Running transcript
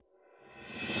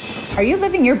Are you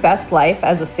living your best life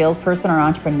as a salesperson or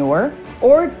entrepreneur?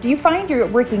 Or do you find you're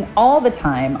working all the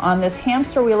time on this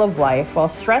hamster wheel of life while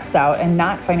stressed out and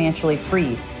not financially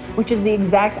free, which is the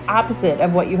exact opposite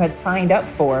of what you had signed up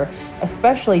for,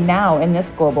 especially now in this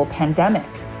global pandemic?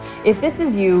 If this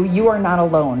is you, you are not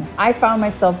alone. I found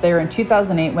myself there in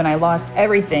 2008 when I lost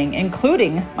everything,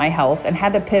 including my health, and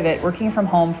had to pivot working from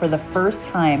home for the first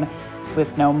time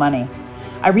with no money.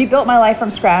 I rebuilt my life from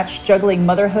scratch, juggling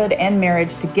motherhood and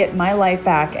marriage to get my life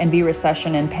back and be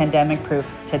recession and pandemic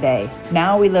proof today.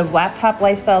 Now we live laptop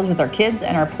lifestyles with our kids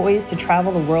and are poised to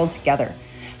travel the world together.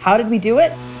 How did we do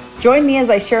it? Join me as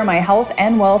I share my health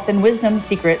and wealth and wisdom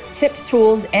secrets, tips,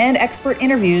 tools, and expert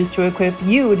interviews to equip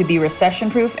you to be recession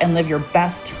proof and live your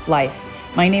best life.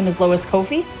 My name is Lois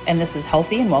Kofi, and this is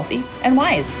Healthy and Wealthy and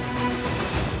Wise.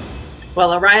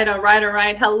 Well, all right.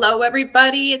 Hello,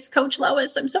 everybody. It's Coach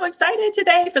Lois. I'm so excited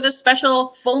today for this special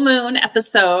full moon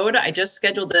episode. I just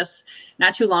scheduled this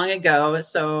not too long ago,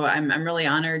 so I'm really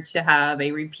honored to have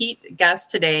a repeat guest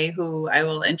today who I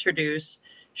will introduce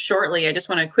shortly. I just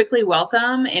want to quickly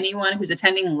welcome anyone who's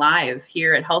attending live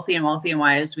here at Healthy and Wealthy and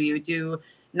Wise. We do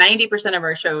 90% of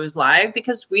our shows live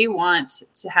because we want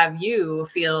to have you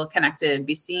feel connected,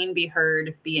 be seen, be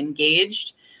heard, be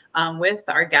engaged with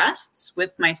our guests,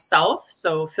 with myself.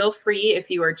 So feel free, if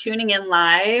you are tuning in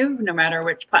live, no matter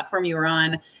which platform you are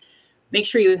on, make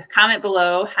sure you comment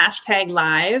below,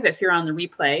 #live. If you're on the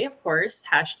replay, of course,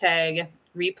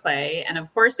 #replay. And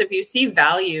of course, if you see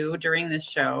value during this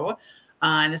show,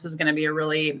 and this is going to be a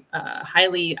really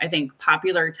highly, I think,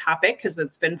 popular topic because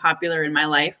it's been popular in my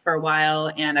life for a while.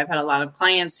 And I've had a lot of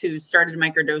clients who started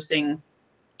microdosing.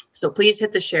 So please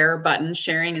hit the share button.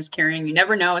 Sharing is caring. You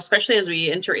never know, especially as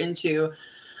we enter into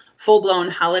full-blown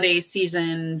holiday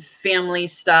season, family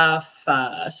stuff.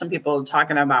 Some people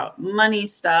talking about money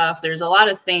stuff. There's a lot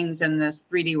of things in this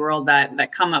 3D world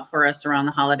that come up for us around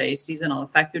the holidays: seasonal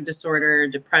affective disorder,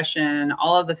 depression,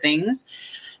 all of the things.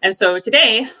 And so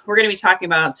today we're going to be talking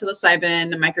about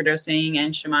psilocybin, microdosing,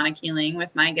 and shamanic healing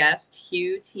with my guest,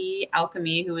 Hugh T.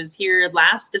 Alchemy, who was here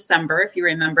last December, if you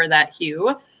remember that,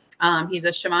 Hugh. He's a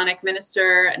shamanic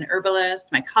minister, an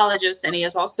herbalist, mycologist, and he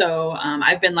is also,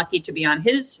 I've been lucky to be on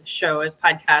his show as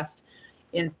podcast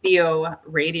in Theo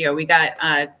Radio. We got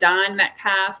Don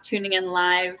Metcalf tuning in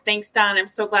live. Thanks, Don. I'm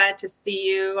so glad to see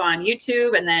you on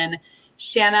YouTube. And then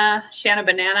Shanna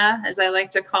Banana, as I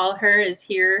like to call her, is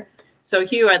here. So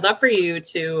Hugh, I'd love for you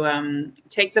to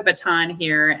take the baton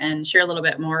here and share a little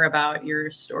bit more about your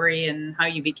story and how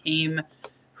you became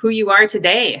who you are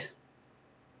today.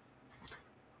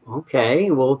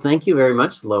 Okay, well, thank you very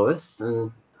much, Lois.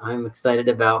 And I'm excited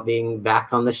about being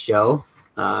back on the show.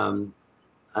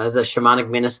 As a shamanic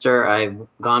minister, I've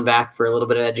gone back for a little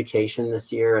bit of education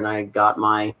this year, and I got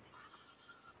my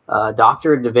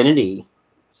Doctor of Divinity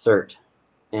cert.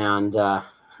 And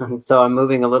so I'm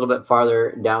moving a little bit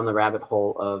farther down the rabbit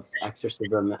hole of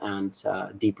exorcism and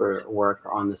deeper work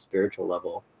on the spiritual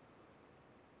level.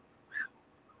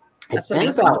 It's been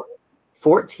about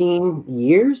 14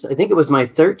 years. I think it was my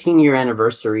 13-year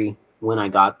anniversary when I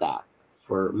got that,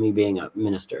 for me being a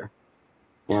minister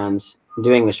and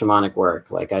doing the shamanic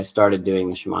work. Like, I started doing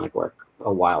the shamanic work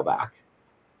a while back,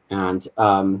 and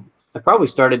I probably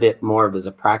started it more of as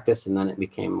a practice, and then it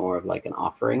became more of like an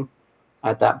offering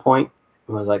at that point.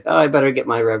 I was like, oh, I better get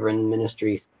my reverend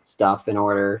ministry stuff in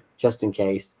order just in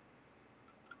case.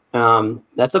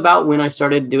 That's about when I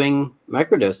started doing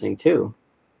microdosing too.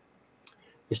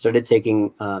 I started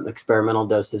taking experimental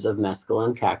doses of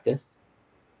mescaline cactus,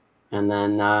 and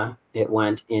then it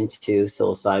went into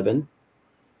psilocybin.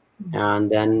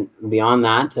 And then beyond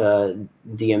that,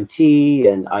 DMT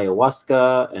and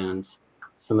ayahuasca and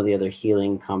some of the other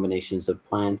healing combinations of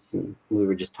plants. And we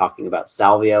were just talking about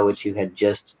salvia, which you had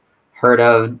just heard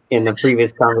of in the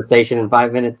previous conversation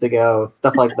 5 minutes ago,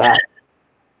 stuff like that.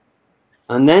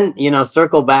 And then,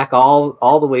 circle back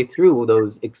all the way through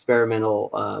those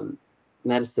experimental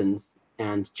medicines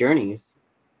and journeys,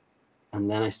 and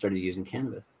then I started using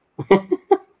cannabis.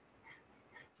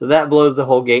 So that blows the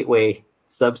whole gateway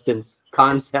substance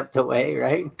concept away,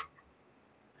 right?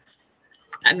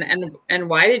 And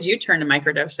why did you turn to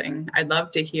microdosing? I'd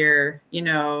love to hear,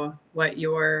 what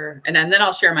your, and then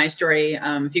I'll share my story.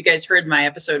 If you guys heard my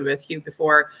episode with Hugh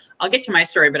before, I'll get to my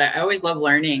story, but I always love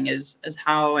learning is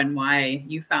how and why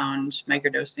you found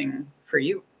microdosing for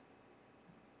you.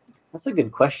 That's a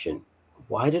good question.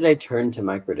 Why did I turn to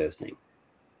microdosing?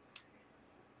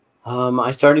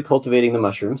 I started cultivating the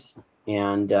mushrooms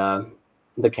and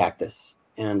the cactus,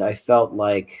 and I felt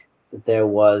like there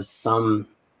was some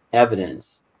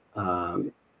evidence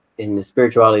in the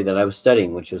spirituality that I was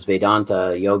studying, which was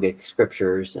Vedanta, yogic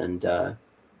scriptures, and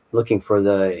looking for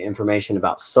the information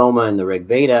about Soma and the Rig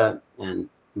Veda, and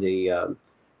the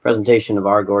presentation of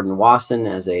R. Gordon Wasson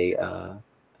as a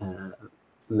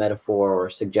metaphor or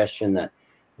suggestion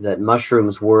that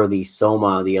mushrooms were the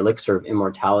Soma, the elixir of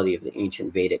immortality of the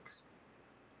ancient Vedics.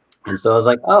 And so I was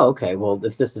like, oh, okay, well,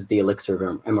 if this is the elixir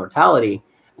of immortality,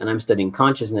 and I'm studying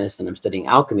consciousness and I'm studying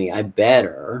alchemy, I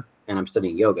better, and I'm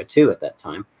studying yoga too at that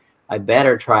time, I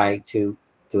better try to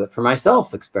do it for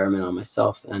myself, experiment on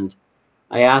myself. And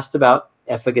I asked about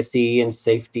efficacy and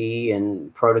safety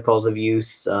and protocols of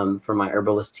use from my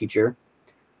herbalist teacher,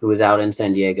 who was out in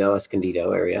San Diego,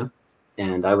 Escondido area.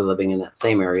 And I was living in that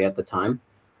same area at the time.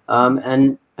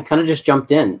 And I kind of just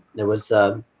jumped in. There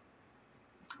wasn't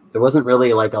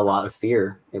really like a lot of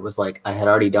fear. It was like I had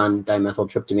already done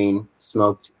dimethyltryptamine,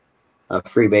 smoked a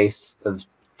free base of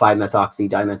 5-methoxy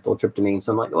dimethyltryptamine.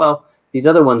 So I'm like, well, these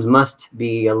other ones must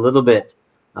be a little bit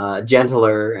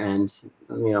gentler and,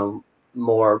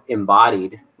 more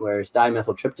embodied, whereas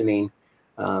dimethyltryptamine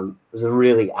was a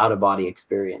really out-of-body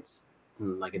experience,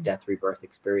 like a death rebirth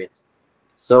experience.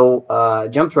 So I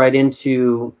jumped right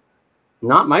into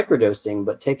not microdosing,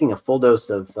 but taking a full dose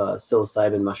of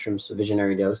psilocybin mushrooms, a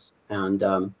visionary dose. And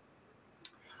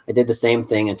I did the same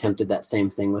thing, attempted that same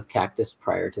thing with cactus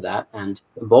prior to that. And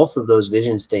both of those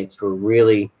vision states were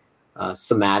really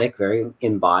somatic, very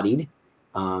embodied,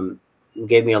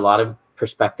 gave me a lot of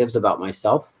perspectives about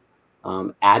myself,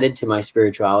 added to my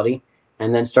spirituality,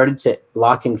 and then started to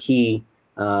lock and key,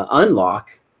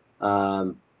 unlock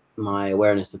my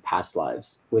awareness of past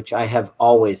lives, which I have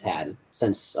always had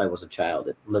since I was a child,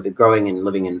 growing and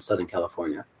living in Southern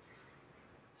California.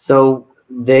 So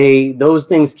those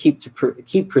things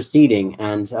keep proceeding,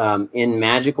 and in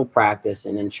magical practice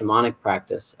and in shamanic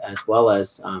practice, as well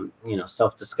as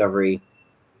self-discovery,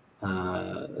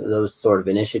 those sort of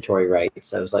initiatory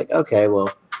rites, I was like, okay,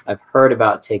 well, I've heard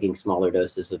about taking smaller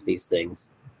doses of these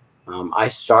things. I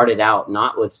started out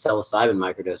not with psilocybin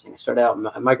microdosing. I started out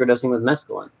microdosing with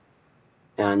mescaline.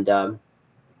 And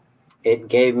it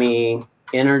gave me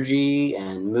energy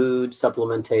and mood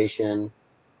supplementation.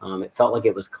 It felt like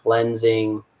it was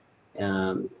cleansing.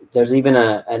 There's even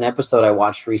an episode I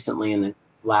watched recently in the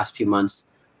last few months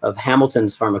of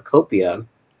Hamilton's Pharmacopoeia,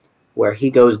 where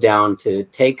he goes down to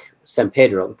take San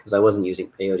Pedro, because I wasn't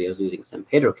using peyote, I was using San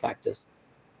Pedro cactus.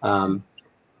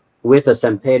 With a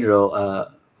San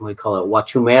Pedro, we call it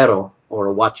huachumero,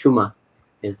 or huachuma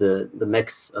is the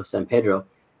mix of San Pedro.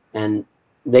 And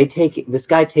this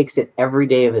guy takes it every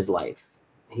day of his life.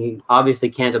 He obviously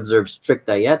can't observe strict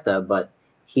dieta, but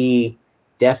he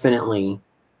definitely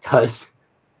does.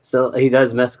 So he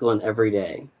does mescaline every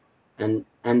day.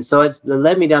 And so it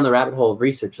led me down the rabbit hole of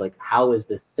research, like, how is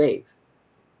this safe?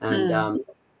 And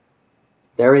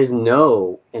there is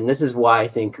and this is why I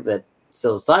think that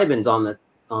psilocybin's on the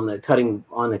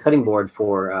cutting board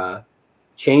for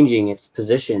changing its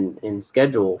position in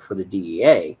schedule for the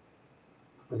DEA.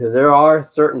 Because there are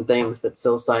certain things that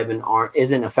psilocybin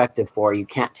isn't effective for. You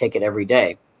can't take it every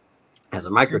day as a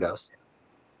microdose.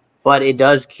 But it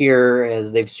does cure,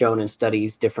 as they've shown in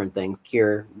studies, different things.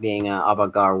 Cure being an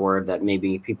avant-garde word that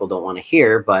maybe people don't want to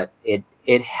hear, but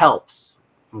it helps.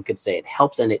 We could say it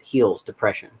helps and it heals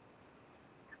depression.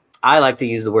 I like to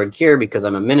use the word cure because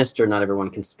I'm a minister. Not everyone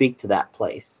can speak to that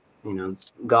place.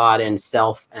 God and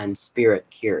self and spirit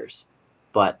cures.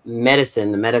 But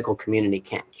medicine, the medical community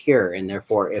can't cure. And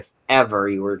therefore, if ever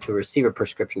you were to receive a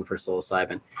prescription for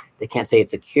psilocybin, they can't say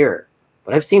it's a cure.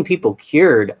 But I've seen people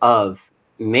cured of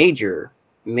major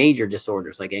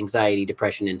disorders like anxiety,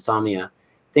 depression, insomnia,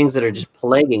 things that are just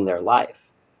plaguing their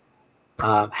life.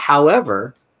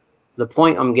 However, the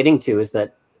point I'm getting to is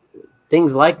that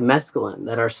things like mescaline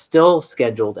that are still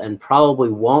scheduled and probably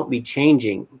won't be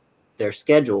changing their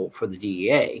schedule for the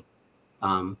DEA,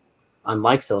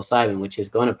 unlike psilocybin, which is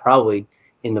going to probably,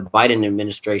 in the Biden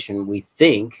administration, we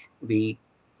think, be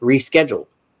rescheduled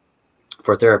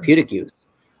for therapeutic use.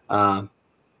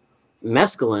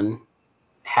 Mescaline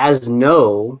has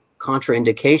no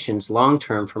contraindications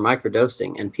long-term for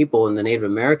microdosing, and people in the Native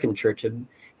American church have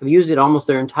used it almost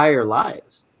their entire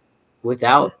lives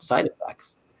without side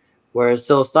effects. Whereas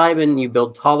psilocybin, you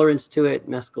build tolerance to it.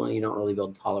 Mescaline, you don't really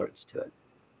build tolerance to it.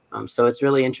 So it's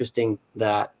really interesting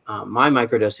that my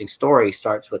microdosing story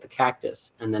starts with a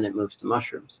cactus and then it moves to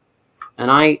mushrooms.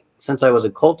 And since I was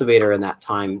a cultivator in that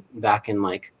time, back in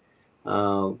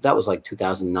that was like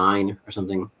 2009 or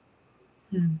something,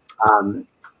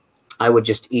 I would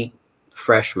just eat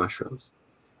fresh mushrooms.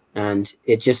 And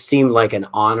it just seemed like an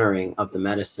honoring of the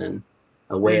medicine,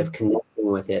 a way of connecting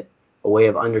with it, a way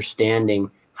of understanding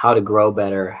how to grow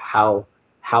better, how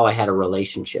I had a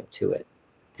relationship to it.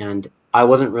 And I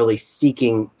wasn't really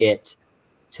seeking it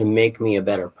to make me a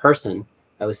better person.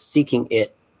 I was seeking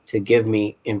it to give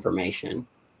me information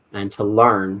and to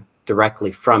learn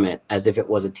directly from it as if it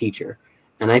was a teacher.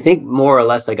 And I think more or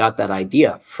less I got that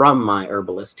idea from my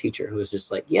herbalist teacher, who was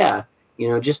just like, yeah,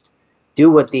 just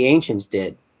do what the ancients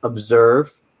did: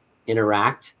 observe,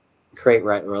 interact, create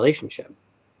right relationship.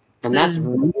 And that's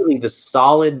really the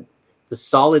solid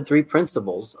 3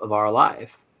 principles of our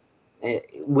life,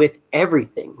 with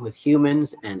everything, with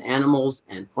humans and animals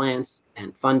and plants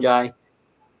and fungi.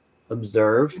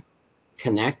 Observe,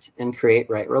 connect, and create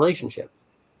right relationship.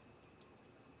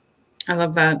 I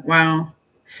love that. Wow.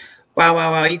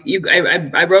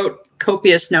 I wrote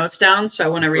copious notes down, so I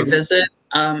want to revisit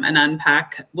and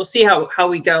unpack. We'll see how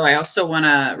we go. I also want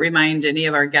to remind any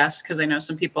of our guests, because I know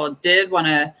some people did want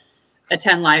to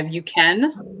attend live. You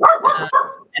can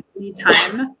at any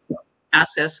time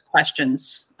ask us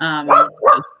questions.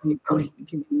 You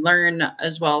can learn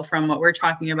as well from what we're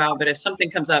talking about. But if something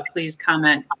comes up, please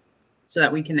comment so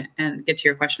that we can get to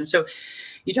your question. So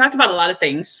you talked about a lot of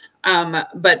things,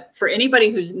 but for anybody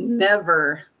who's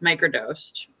never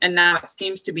microdosed, and now it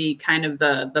seems to be kind of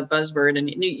the buzzword, and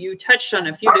you touched on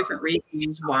a few different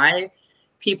reasons why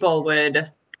people would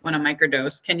want to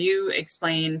microdose. Can you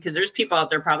explain, because there's people out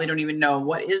there probably don't even know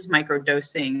what is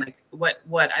microdosing, like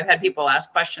what I've had people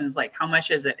ask questions like, how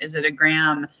much is it? Is it a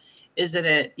gram? Is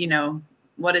it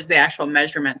what is the actual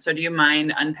measurement? So do you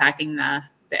mind unpacking the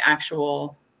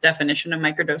actual definition of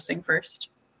microdosing first?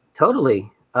 Totally.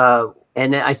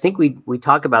 And I think we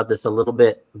talk about this a little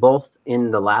bit both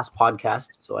in the last podcast.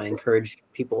 So I encourage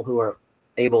people who are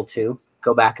able to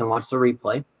go back and watch the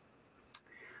replay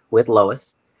with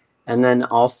Lois. And then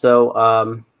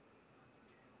also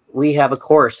we have a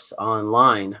course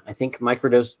online. I think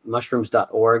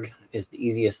microdosemushrooms.org is the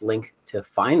easiest link to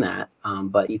find that.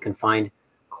 But you can find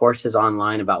courses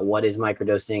online about what is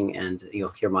microdosing, and you'll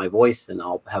hear my voice, and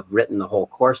I'll have written the whole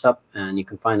course up, and you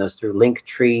can find those through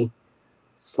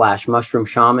Linktree/Mushroom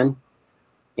Shaman.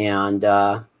 And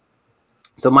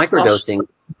so microdosing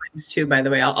too, by the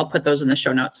way, I'll put those in the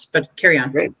show notes, but carry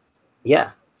on. Great. Yeah.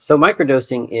 So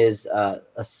microdosing is a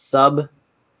sub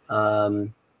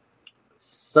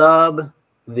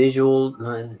visual.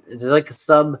 It's like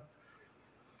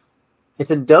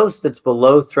it's a dose that's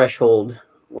below threshold.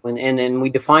 And we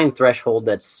define threshold,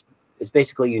 it's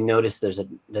basically you notice there's a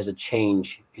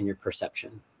change in your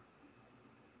perception.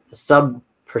 A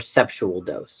sub-perceptual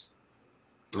dose.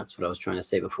 That's what I was trying to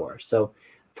say before. So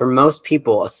for most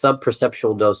people, a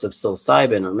sub-perceptual dose of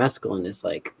psilocybin or mescaline is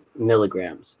like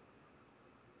milligrams.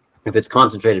 If it's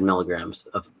concentrated milligrams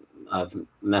of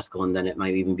mescaline, then it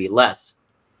might even be less.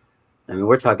 I mean,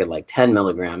 we're talking like 10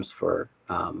 milligrams for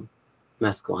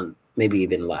mescaline, maybe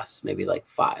even less, maybe like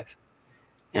 5.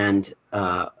 And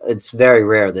it's very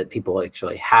rare that people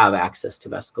actually have access to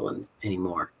mescaline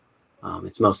anymore.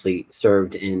 It's mostly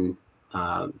served in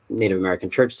Native American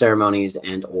church ceremonies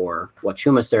and or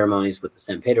Wachuma ceremonies with the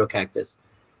San Pedro cactus.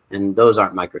 And those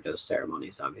aren't microdose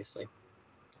ceremonies, obviously.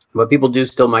 But people do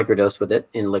still microdose with it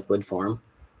in liquid form.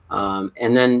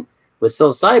 And then with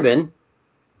psilocybin,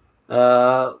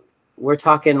 we're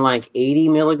talking like 80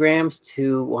 milligrams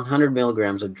to 100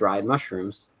 milligrams of dried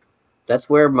mushrooms. That's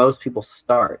where most people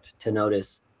start to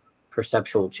notice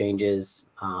perceptual changes,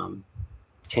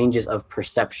 changes of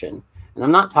perception. And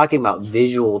I'm not talking about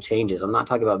visual changes. I'm not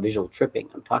talking about visual tripping.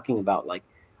 I'm talking about like,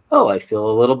 oh, I feel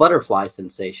a little butterfly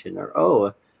sensation, or,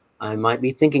 oh, I might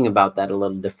be thinking about that a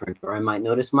little different, or I might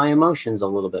notice my emotions a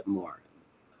little bit more,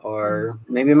 or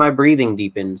maybe my breathing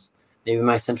deepens. Maybe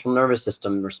my central nervous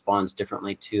system responds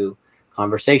differently to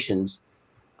conversations.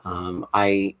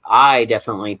 I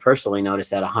definitely personally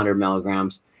notice at 100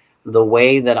 milligrams, the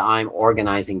way that I'm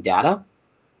organizing data,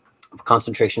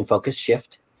 concentration focus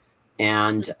shift.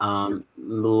 And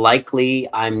likely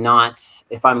I'm not,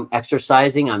 if I'm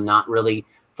exercising, I'm not really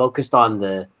focused on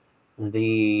the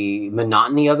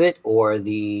monotony of it, or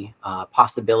the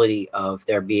possibility of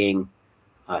there being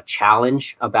a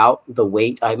challenge about the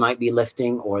weight I might be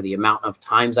lifting, or the amount of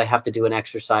times I have to do an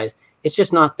exercise. It's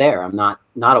just not there. I'm not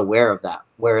aware of that.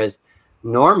 Whereas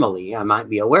normally I might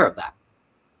be aware of that.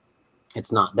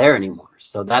 It's not there anymore.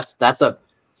 So that's a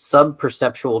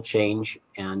sub-perceptual change,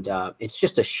 and it's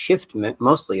just a shift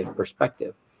mostly of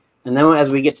perspective. And then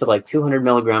as we get to like 200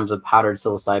 milligrams of powdered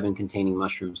psilocybin containing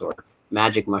mushrooms, or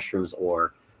magic mushrooms,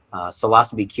 or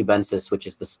Psilocybe cubensis, which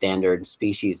is the standard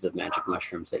species of magic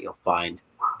mushrooms that you'll find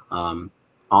on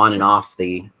and off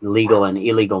the legal and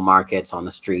illegal markets on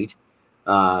the street,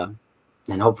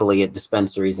 and hopefully at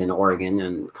dispensaries in Oregon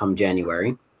and come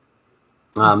January.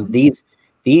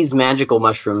 these magical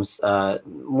mushrooms,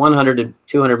 100 to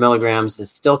 200 milligrams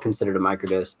is still considered a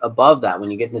microdose. Above that,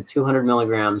 when you get into 200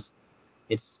 milligrams,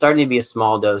 it's starting to be a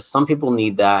small dose. Some people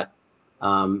need that.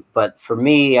 But for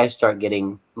me, I start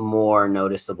getting more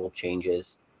noticeable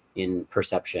changes in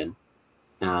perception.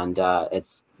 And it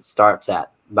starts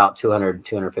at about 200,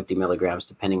 250 milligrams,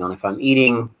 depending on if I'm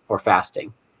eating or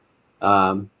fasting.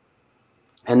 And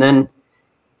then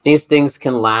these things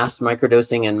can last,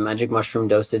 microdosing and magic mushroom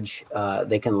dosage,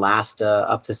 they can last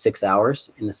up to 6 hours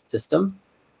in the system.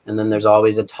 And then there's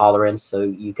always a tolerance. So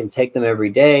you can take them every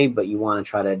day, but you want to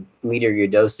try to meter your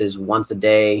doses once a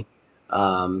day.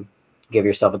 Give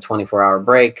yourself a 24-hour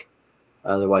break.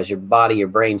 Otherwise, your body, your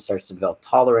brain starts to develop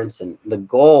tolerance. And the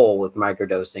goal with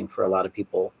microdosing for a lot of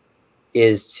people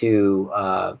is to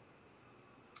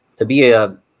be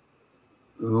a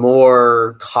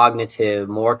more cognitive,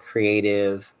 more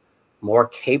creative, more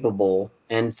capable,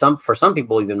 and for some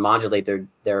people even modulate their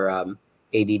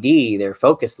ADD, their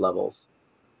focus levels,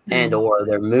 and or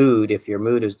their mood. If your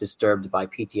mood is disturbed by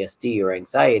PTSD or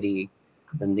anxiety,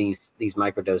 then these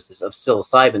microdoses of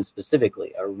psilocybin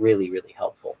specifically are really, really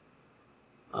helpful.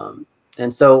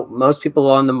 And so most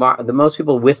people most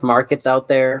people with markets out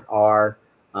there are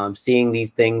seeing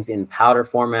these things in powder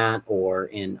format or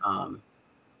in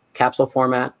capsule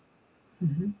format.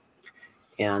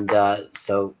 And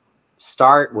so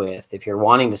start with, if you're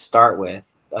wanting to start with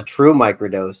a true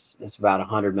microdose, it's about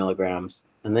 100 milligrams.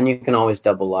 And then you can always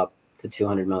double up to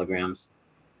 200 milligrams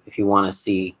if you want to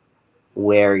see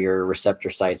where your receptor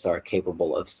sites are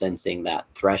capable of sensing that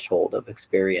threshold of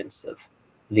experience of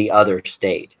the other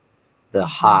state, the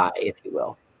high, if you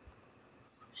will.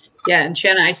 Yeah. And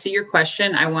Shanna, I see your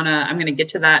question. I'm going to get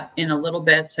to that in a little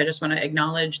bit. So I just want to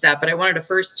acknowledge that. But I wanted to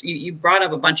first, you brought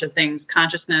up a bunch of things: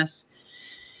 consciousness,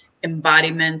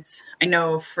 embodiment. I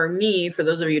know for me, for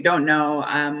those of you who don't know,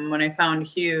 when I found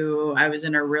Hugh, I was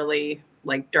in a really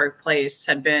dark place,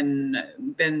 had been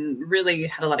really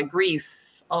had a lot of grief,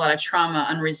 a lot of trauma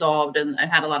unresolved, and I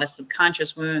had a lot of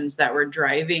subconscious wounds that were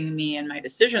driving me in my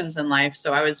decisions in life.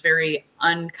 So I was very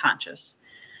unconscious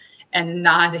and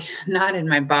not in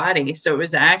my body. So it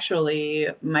was actually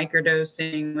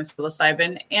microdosing with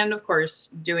psilocybin and, of course,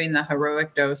 doing the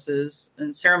heroic doses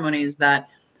and ceremonies that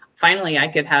finally I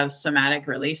could have somatic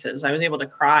releases. I was able to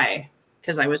cry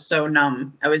because I was so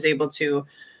numb. I was able to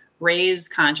raise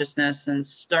consciousness and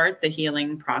start the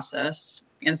healing process.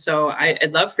 And so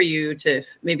I'd love for you to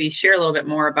maybe share a little bit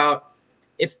more about,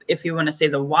 if you want to say,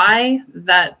 the why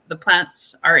that the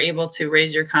plants are able to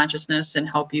raise your consciousness and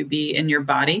help you be in your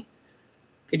body.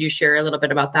 Could you share a little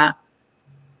bit about that?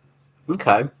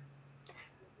 Okay.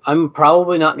 I'm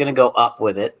probably not going to go up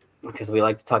with it because we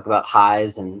like to talk about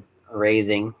highs and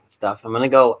raising stuff. I'm going to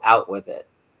go out with it,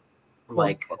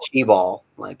 like a chi ball,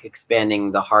 like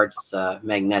expanding the heart's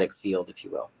magnetic field, if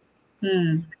you will,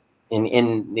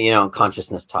 in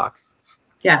consciousness talk.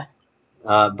 Yeah.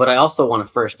 But I also want to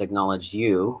first acknowledge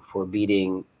you for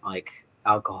beating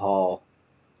alcohol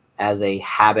as a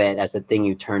habit, as a thing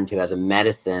you turn to, as a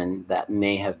medicine that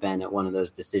may have been at one of those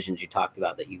decisions you talked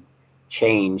about that you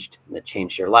changed, that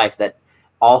changed your life, that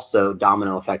also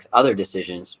domino affects other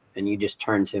decisions. And you just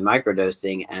turn to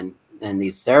microdosing and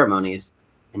these ceremonies,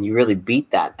 and you really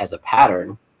beat that as a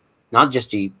pattern, not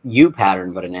just a you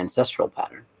pattern, but an ancestral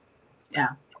pattern. Yeah.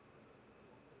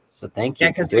 So thank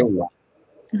you for doing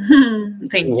that.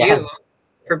 Thank you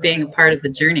for being a part of the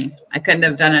journey. I couldn't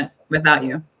have done it without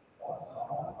you.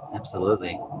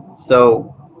 Absolutely.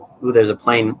 So, there's a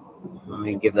plane. Let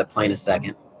me give that plane a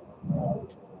second.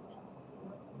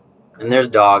 And there's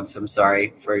dogs. I'm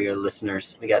sorry for your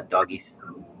listeners. We got doggies.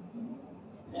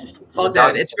 It's all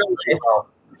good. It's really nice.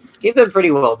 He's been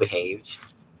pretty well behaved.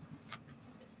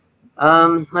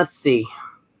 Let's see.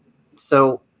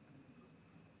 So,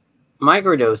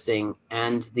 microdosing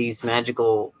and these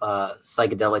magical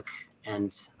psychedelic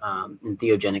and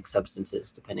entheogenic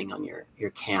substances, depending on your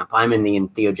camp. I'm in the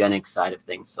entheogenic side of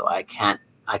things, so I can't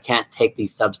take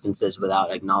these substances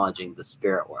without acknowledging the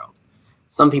spirit world.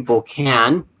 Some people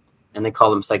can, and they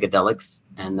call them psychedelics,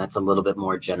 and that's a little bit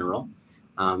more general.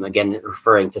 Again,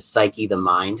 referring to psyche, the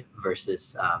mind,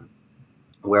 versus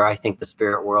where I think the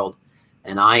spirit world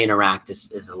and I interact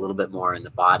is a little bit more in the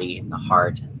body, in the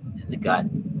heart, and the gut.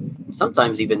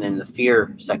 Sometimes even in the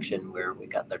fear section where we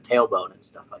got their tailbone and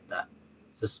stuff like that.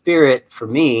 So spirit for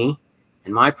me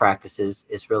and my practices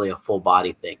is really a full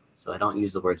body thing. So I don't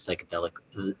use the word psychedelic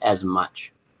as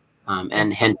much.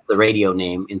 And hence the radio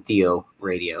name, Entheo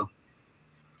Radio.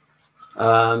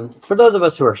 For those of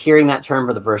us who are hearing that term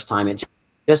for the first time, it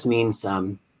just means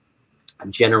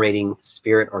generating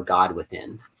spirit or God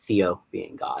within, Theo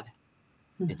being God.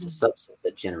 It's a substance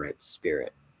that generates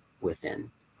spirit within,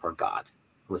 or God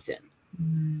within.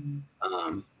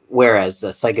 Whereas a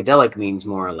psychedelic means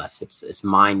more or less it's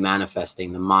mind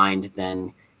manifesting. The mind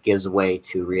then gives way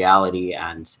to reality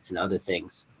and other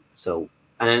things. So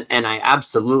and I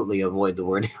absolutely avoid the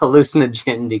word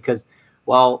hallucinogen, because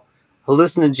while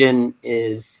hallucinogen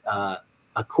is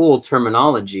a cool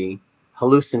terminology,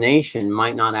 hallucination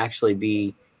might not actually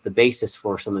be the basis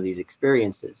for some of these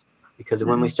experiences. Because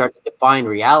when we start to define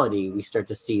reality, we start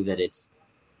to see that it's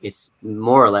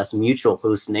more or less mutual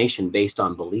hallucination based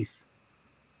on belief.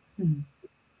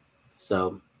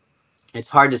 So it's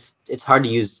hard to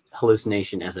use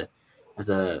hallucination as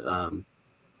a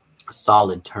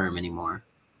solid term anymore.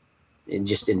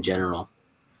 Just in general,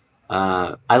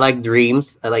 I like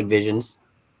dreams. I like visions.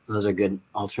 Those are good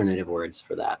alternative words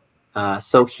for that.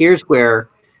 So here's where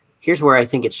I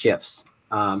think it shifts.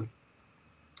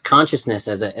 Consciousness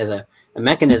as a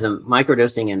mechanism,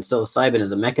 microdosing and psilocybin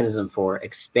as a mechanism for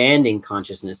expanding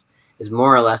consciousness is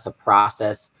more or less a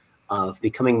process of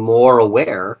becoming more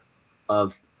aware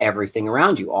of everything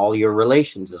around you, all your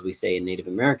relations, as we say in Native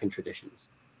American traditions.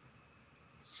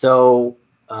 So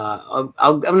I'm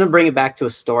going to bring it back to a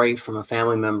story from a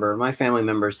family member. My family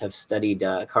members have studied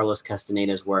Carlos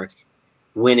Castaneda's work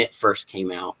when it first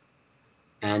came out.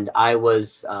 And I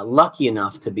was lucky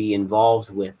enough to be involved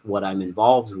with what I'm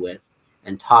involved with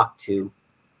and talk to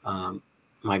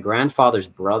my grandfather's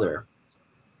brother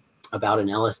about an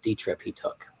LSD trip he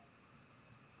took.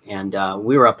 And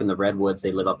we were up in the Redwoods.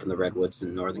 They live up in the Redwoods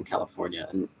in Northern California.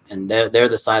 And they're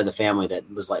the side of the family that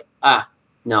was like,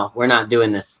 no, we're not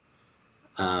doing this,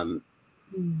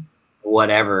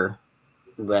 whatever.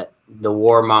 But the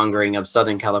warmongering of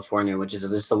Southern California, which is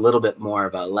just a little bit more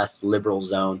of a less liberal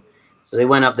zone. So they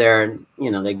went up there and,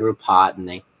 they grew pot,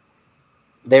 and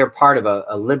they're part of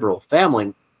a liberal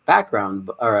family background,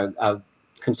 or a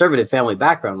conservative family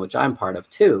background, which I'm part of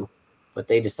too. But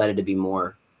they decided to be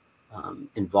more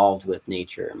involved with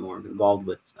nature and more involved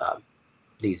with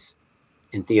these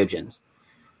entheogens.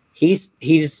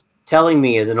 He's telling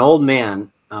me as an old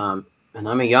man, and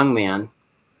I'm a young man,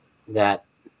 that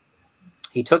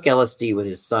he took LSD with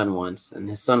his son once, and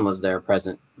his son was there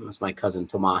present. It was my cousin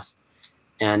Tomas.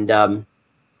 And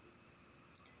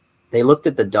they looked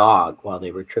at the dog while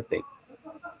they were tripping.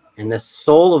 And the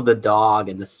soul of the dog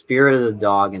and the spirit of the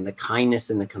dog and the kindness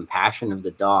and the compassion of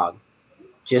the dog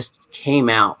just came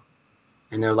out.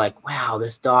 And they're like, wow,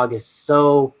 this dog is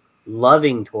so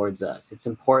loving towards us. It's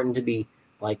important to be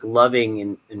like loving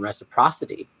in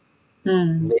reciprocity.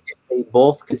 They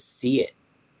both could see it.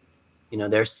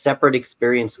 Their separate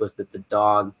experience was that the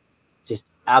dog just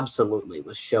absolutely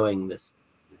was showing this,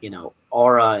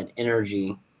 aura and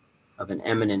energy of an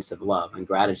eminence of love and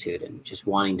gratitude and just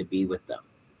wanting to be with them.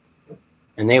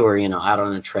 And they were, out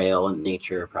on a trail in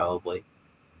nature, probably.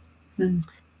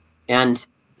 And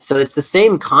so it's the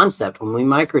same concept when we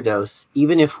microdose,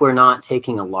 even if we're not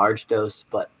taking a large dose,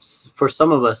 but for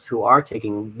some of us who are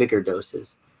taking bigger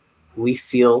doses, we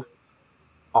feel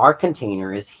our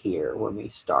container is here when we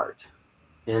start.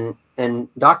 And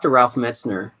Dr. Ralph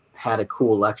Metzner had a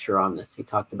cool lecture on this. He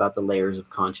talked about the layers of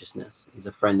consciousness. He's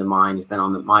a friend of mine. He's been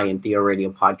on the My and Theo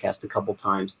Radio podcast a couple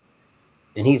times,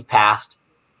 and he's passed.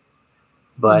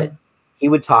 But he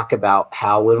would talk about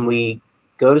how when we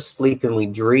go to sleep and we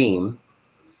dream,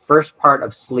 first part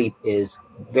of sleep is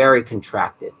very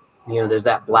contracted. There's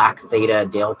that black theta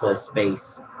delta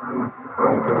space.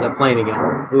 Here comes that plane again.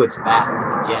 Ooh, it's fast.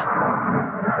 It's a jet.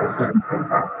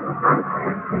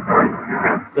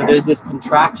 So there's this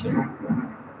contraction.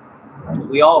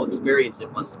 We all experience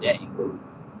it once a day.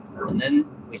 And then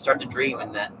we start to dream,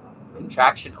 and that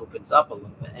contraction opens up a little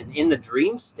bit. And in the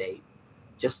dream state,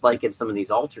 just like in some of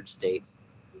these altered states,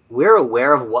 we're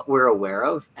aware of what we're aware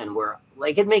of, and we're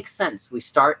like, it makes sense. We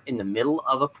start in the middle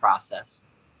of a process,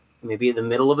 maybe in the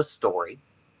middle of a story,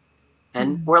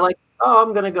 and we're like, oh,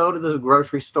 I'm going to go to the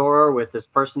grocery store with this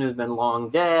person who's been long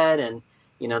dead, and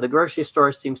the grocery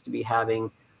store seems to be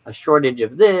having a shortage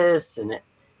of this, and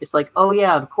it's like, oh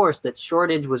yeah, of course, that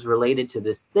shortage was related to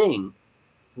this thing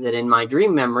that in my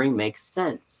dream memory makes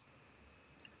sense,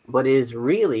 but is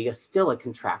really still a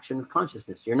contraction of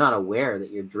consciousness. You're not aware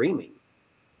that you're dreaming.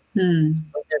 There's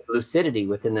lucidity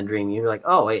within the dream. You're like,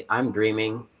 oh wait, I'm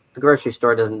dreaming. The grocery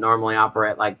store doesn't normally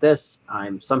operate like this.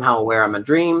 I'm somehow aware I'm in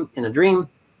a dream,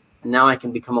 and now I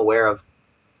can become aware of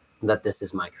that this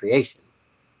is my creation.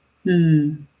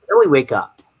 Then we wake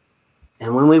up.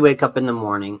 And when we wake up in the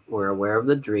morning, we're aware of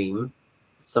the dream.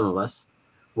 Some of us,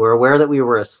 we're aware that we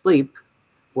were asleep.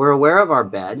 We're aware of our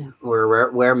bed. We're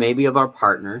aware maybe of our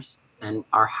partners and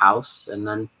our house, and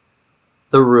then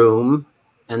the room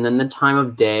and then the time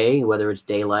of day, whether it's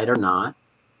daylight or not.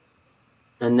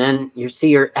 And then you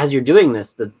see as you're doing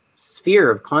this, the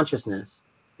sphere of consciousness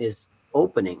is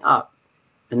opening up.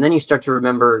 And then you start to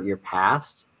remember your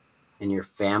past and your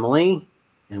family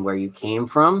and where you came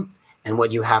from and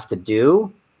what you have to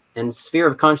do. And sphere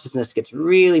of consciousness gets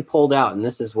really pulled out. And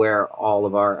this is where all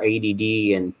of our ADD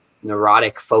and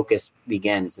neurotic focus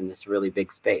begins, in this really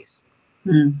big space.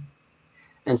 Mm.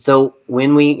 And so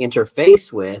when we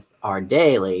interface with our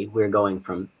daily, we're going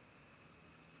from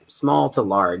small to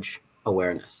large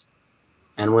awareness.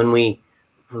 And when we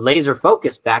laser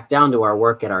focus back down to our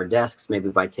work at our desks, maybe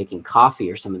by taking coffee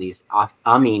or some of these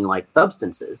amine-like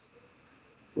substances,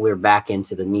 we're back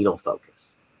into the needle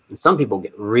focus. And some people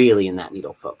get really in that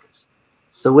needle focus.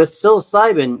 So with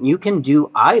psilocybin, you can do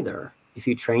either if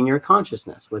you train your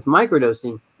consciousness. With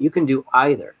microdosing, you can do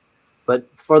either. But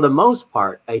for the most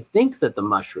part, I think that the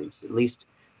mushrooms, at least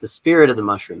the spirit of the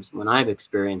mushrooms, when I've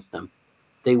experienced them,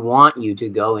 they want you to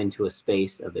go into a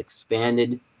space of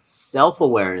expanded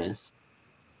self-awareness,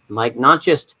 like not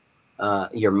just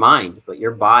your mind, but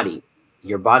your body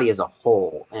as a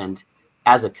whole and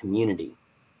as a community.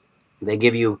 They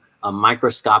give you a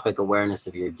microscopic awareness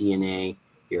of your DNA,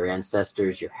 your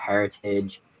ancestors, your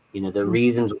heritage, the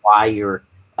reasons why you're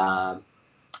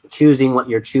choosing what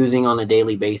you're choosing on a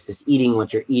daily basis, eating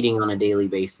what you're eating on a daily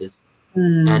basis.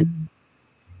 And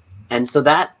so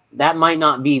that might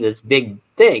not be this big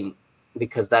thing,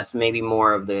 because that's maybe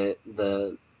more of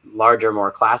the larger,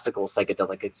 more classical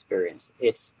psychedelic experience.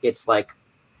 It's like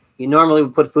you normally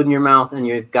would put food in your mouth and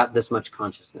you've got this much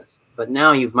consciousness, but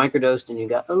now you've microdosed and you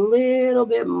got a little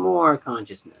bit more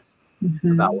consciousness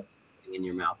about what's in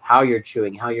your mouth, how you're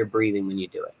chewing, how you're breathing when you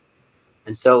do it.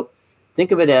 And so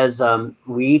think of it as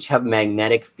we each have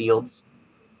magnetic fields,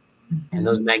 and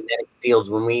those magnetic fields,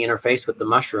 when we interface with the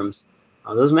mushrooms,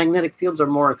 those magnetic fields are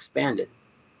more expanded.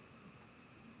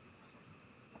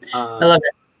 I love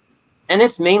it. And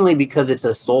it's mainly because it's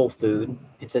a soul food.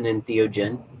 It's an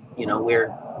entheogen.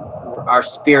 Our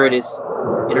spirit is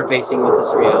interfacing with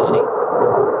this reality.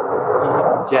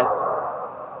 Jets.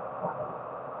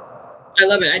 I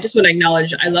love it. I just want to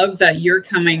acknowledge, I love that you're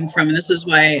coming from, and this is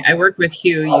why I work with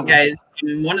Hugh, you guys.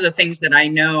 One of the things that I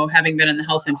know, having been in the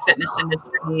health and fitness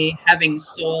industry, having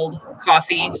sold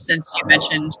coffee, since you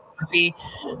mentioned coffee,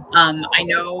 I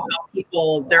know how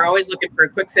people, they're always looking for a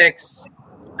quick fix,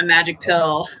 a magic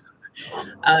pill,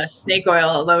 snake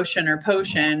oil, lotion, or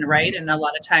potion, right? And a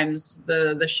lot of times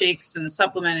the shakes and the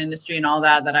supplement industry and all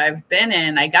that I've been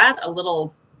in, I got a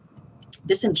little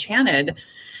disenchanted,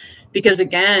 because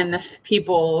again,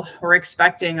 people were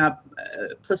expecting a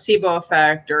placebo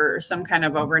effect or some kind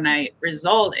of overnight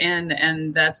result,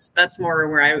 and that's more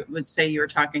where I would say you were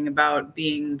talking about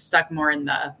being stuck more in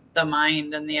the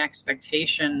mind and the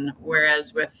expectation.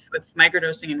 Whereas with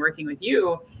microdosing and working with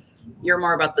you, you're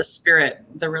more about the spirit,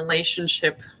 the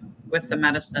relationship with the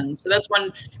medicine. So that's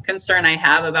one concern I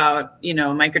have about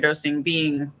microdosing,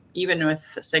 being even with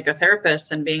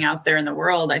psychotherapists and being out there in the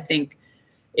world. I think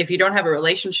if you don't have a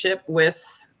relationship with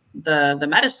the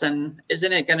medicine,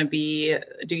 isn't it going to be,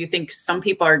 do you think some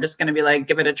people are just going to be like,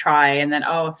 give it a try, and then,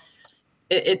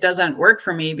 it doesn't work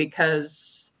for me,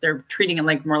 because they're treating it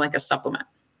like more like a supplement?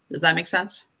 Does that make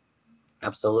sense?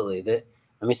 Absolutely.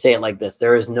 Let me say it like this.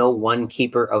 There is no one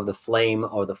keeper of the flame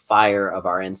or the fire of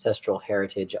our ancestral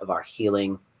heritage, of our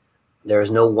healing. There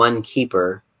is no one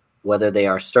keeper, whether they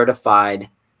are certified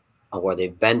or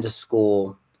they've been to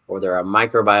school, or they're a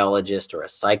microbiologist or a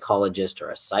psychologist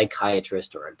or a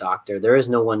psychiatrist or a doctor. There is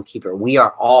no one keeper. We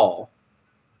are all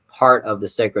part of the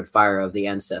sacred fire of the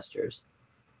ancestors.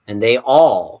 And they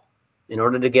all, in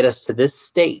order to get us to this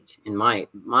state, in my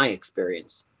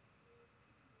experience,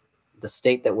 the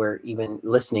state that we're even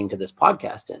listening to this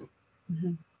podcast in,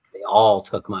 they all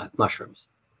took mushrooms.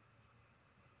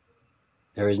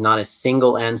 There is not a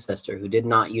single ancestor who did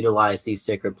not utilize these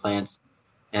sacred plants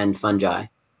and fungi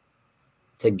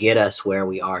to get us where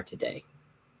we are today.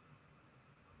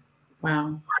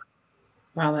 Wow,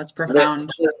 that's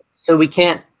profound. So we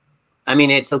can't,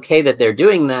 it's okay that they're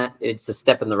doing that. It's a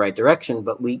step in the right direction,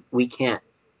 but we can't,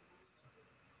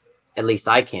 at least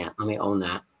I can't, let me own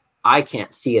that. I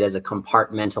can't see it as a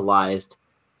compartmentalized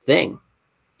thing.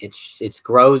 It's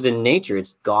grows in nature.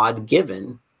 It's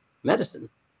God-given medicine.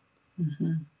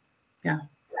 Yeah.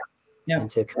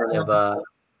 And to kind of,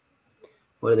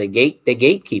 what do they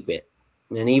gatekeep it?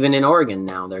 And even in Oregon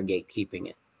now, they're gatekeeping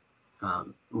it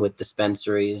with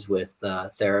dispensaries, with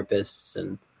therapists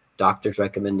and doctors'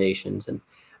 recommendations. And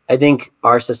I think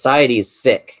our society is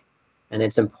sick, and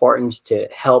it's important to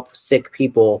help sick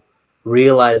people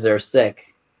realize they're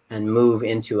sick and move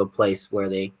into a place where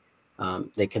they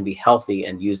they can be healthy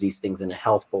and use these things in a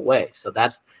healthful way. So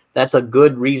that's a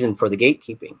good reason for the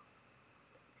gatekeeping.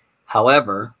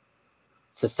 However,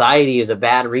 society is a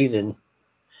bad reason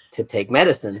to take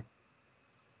medicine,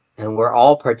 and we're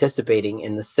all participating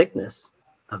in the sickness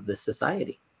of this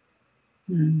society.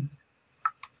 Mm.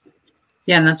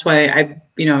 Yeah, and that's why I,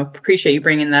 appreciate you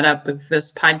bringing that up with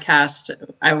this podcast.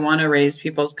 I want to raise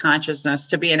people's consciousness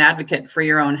to be an advocate for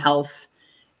your own health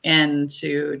and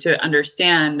to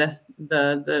understand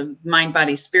the mind,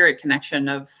 body, spirit connection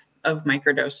of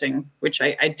microdosing, which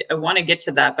I want to get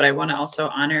to that, but I want to also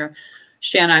honor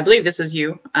Shanna. I believe this is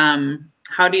you.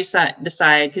 How do you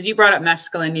decide? Because you brought up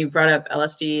mescaline, you brought up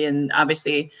LSD, and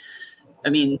obviously, I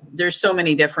mean, there's so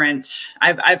many different.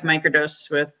 I've microdosed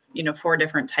with 4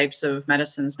 different types of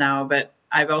medicines now, but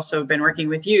I've also been working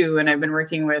with you, and I've been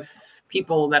working with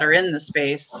people that are in the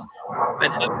space.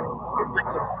 But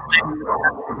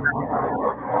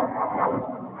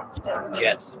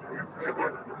Jets.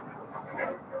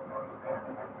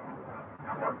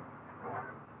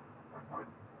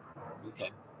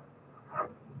 Okay.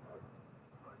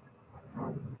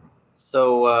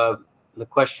 So the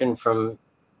question from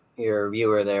your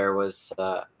viewer there was,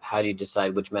 how do you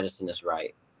decide which medicine is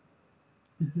right?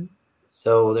 Mm-hmm.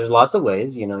 So there's lots of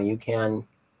ways. You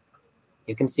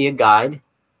can see a guide.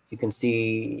 You can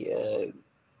see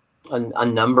a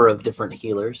number of different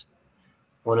healers.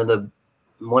 One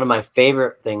of my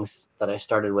favorite things that I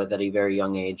started with at a very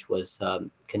young age was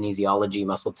kinesiology,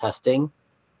 muscle testing.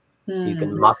 So you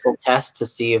can muscle test to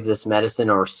see if this medicine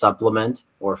or supplement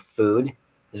or food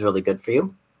is really good for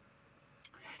you.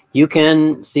 You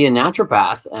can see a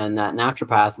naturopath, and that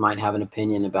naturopath might have an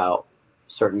opinion about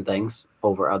certain things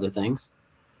over other things.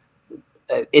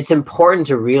 It's important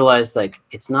to realize,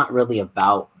 it's not really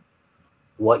about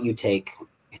what you take.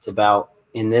 It's about,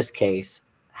 in this case,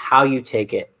 how you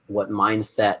take it, what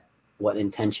mindset, what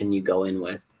intention you go in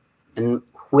with, and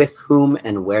with whom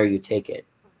and where you take it.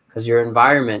 Because your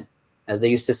environment, as they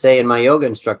used to say in my yoga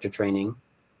instructor training,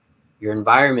 your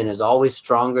environment is always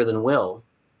stronger than will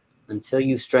until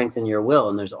you strengthen your will.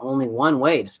 And there's only one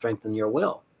way to strengthen your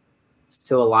will. It's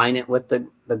to align it with the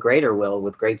greater will,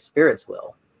 with Great Spirit's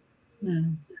will.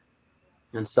 Mm.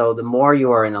 And so the more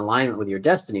you are in alignment with your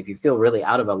destiny, if you feel really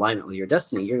out of alignment with your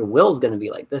destiny, your will is going to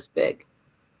be like this big.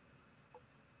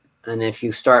 And if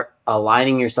you start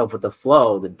aligning yourself with the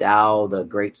flow, the Tao, the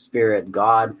Great Spirit,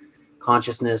 God,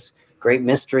 consciousness, great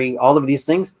mystery, all of these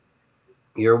things,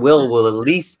 your will at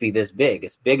least be this big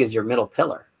as your middle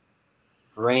pillar,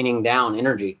 raining down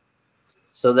energy.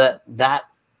 So that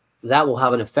will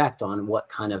have an effect on what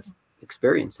kind of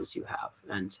experiences you have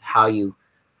and how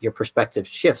your perspective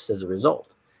shifts as a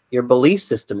result. Your belief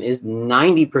system is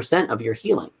 90% of your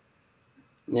healing.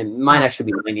 It might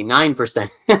actually be 99%.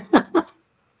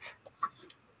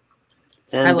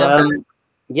 And I love that.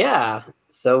 Yeah,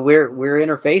 so we're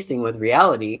interfacing with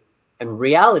reality, and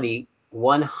reality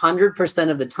 100%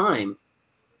 of the time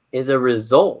is a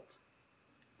result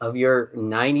of your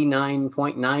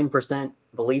 99.9%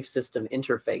 belief system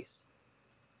interface.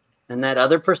 And that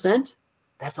other percent,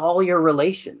 that's all your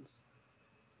relations.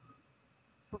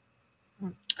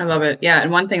 I love it. Yeah.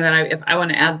 And one thing that if I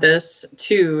want to add this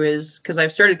too is because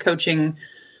I've started coaching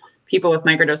people with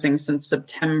microdosing since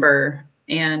September.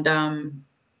 And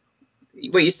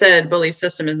what you said, belief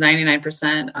system is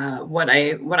 99%. What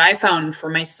I found for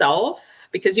myself,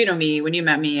 because me, when you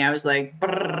met me, I was like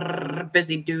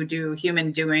busy do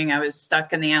human doing. I was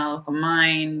stuck in the analytical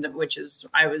mind, which is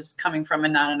I was coming from a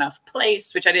not enough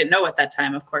place, which I didn't know at that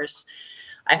time. Of course,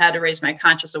 I had to raise my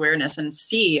conscious awareness and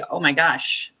see, oh my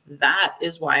gosh, that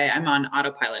is why I'm on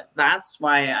autopilot. That's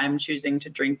why I'm choosing to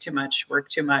drink too much, work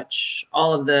too much,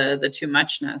 all of the too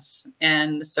muchness.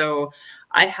 And so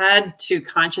I had to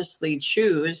consciously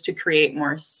choose to create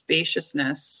more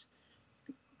spaciousness.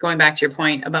 Going back to your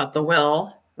point about the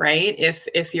will, right?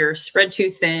 If you're spread too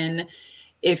thin,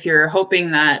 if you're hoping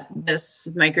that this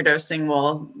microdosing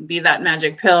will be that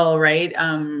magic pill, right?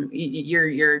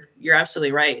 You're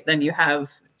absolutely right. Then you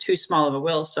have too small of a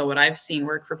will. So what I've seen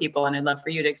work for people, and I'd love for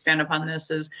you to expand upon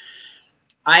this, is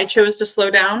I chose to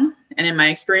slow down. And in my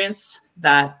experience,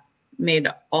 that made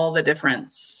all the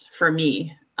difference for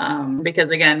me.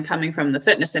 Because again, coming from the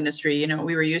fitness industry,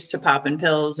 we were used to popping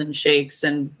pills and shakes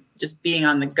and just being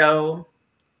on the go.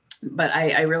 But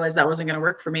I realized that wasn't going to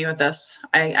work for me with this.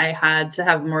 I had to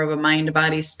have more of a mind,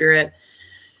 body, spirit,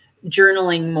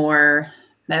 journaling more,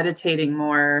 meditating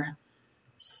more,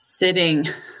 sitting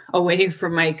away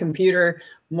from my computer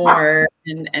more,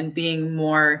 and being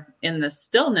more in the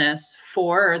stillness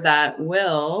for that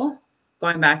will.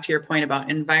 Going back to your point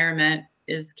about environment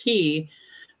is key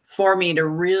for me to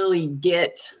really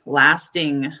get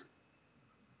lasting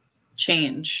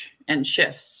change and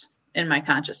shifts in my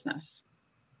consciousness.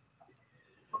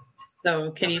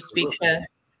 So can you speak to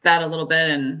that a little bit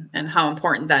and how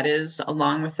important that is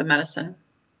along with the medicine?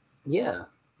 Yeah,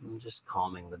 I'm just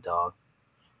calming the dog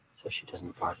so she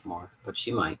doesn't bark more, but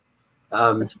she might.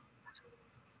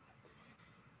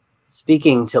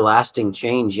 Speaking to lasting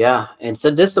change, yeah, it's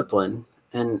a discipline.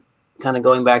 And kind of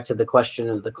going back to the question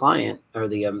of the client or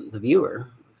the viewer,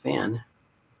 fan,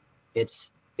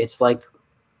 it's like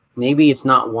maybe it's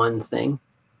not one thing.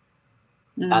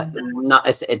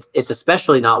 It's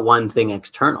especially not one thing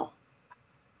external.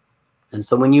 And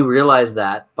so when you realize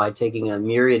that by taking a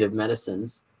myriad of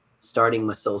medicines, starting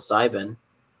with psilocybin,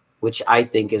 which I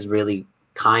think is really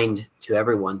kind to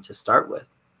everyone to start with,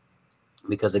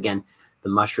 because again, the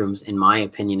mushrooms, in my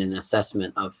opinion, an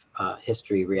assessment of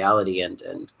history, reality,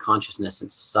 and consciousness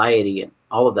and society and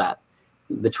all of that,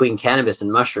 between cannabis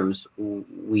and mushrooms,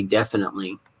 we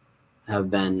definitely have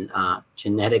been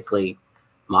genetically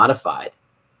modified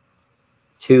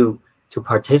to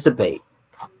participate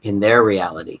in their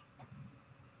reality.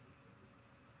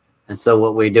 And so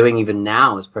what we're doing even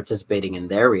now is participating in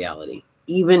their reality.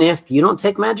 Even if you don't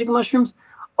take magic mushrooms,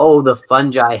 oh, the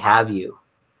fungi have you.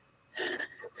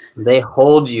 They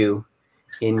hold you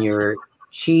in your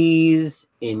cheese,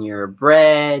 in your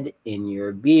bread, in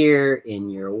your beer, in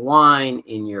your wine,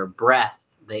 in your breath.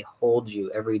 They hold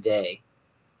you every day.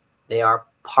 They are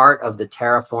part of the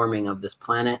terraforming of this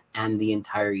planet and the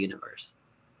entire universe.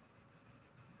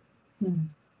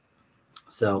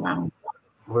 So wow.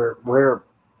 We're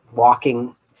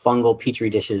walking fungal petri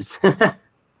dishes.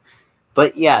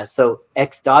 But yeah, so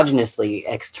exogenously,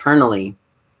 externally,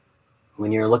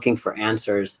 when you're looking for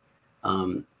answers,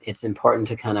 it's important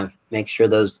to kind of make sure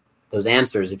those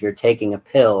answers, if you're taking a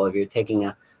pill, if you're taking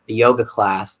a yoga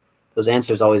class, those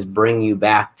answers always bring you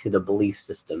back to the belief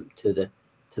system, to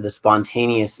the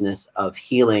spontaneousness of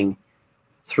healing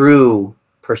through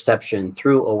perception,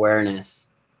 through awareness.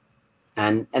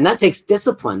 And that takes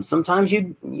discipline. Sometimes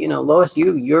you know, Lois,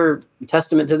 you're a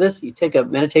testament to this. You take a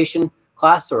meditation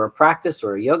class or a practice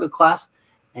or a yoga class,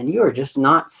 and you are just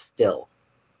not still.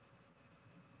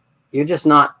 You're just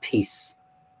not peace.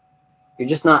 You're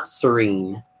just not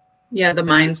serene. Yeah, the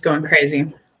mind's going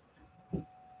crazy.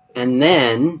 And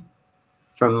then,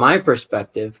 from my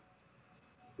perspective,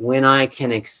 when I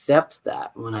can accept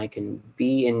that, when I can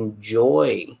be in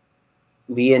joy,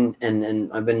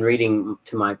 and I've been reading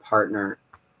to my partner,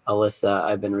 Alyssa,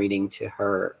 I've been reading to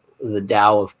her the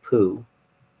Tao of Pooh.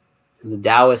 The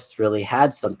Taoists really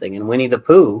had something. And Winnie the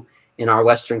Pooh in our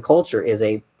Western culture is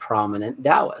a prominent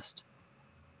Taoist.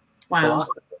 Wow.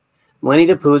 Philosopher. Winnie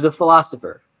the Pooh is a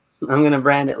philosopher. I'm going to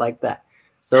brand it like that.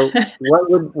 So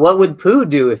what would Pooh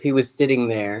do if he was sitting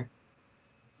there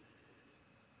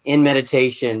in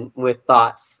meditation with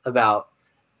thoughts about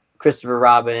Christopher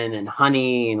Robin and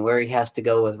honey and where he has to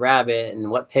go with Rabbit and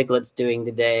what Piglet's doing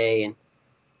today? And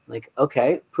like,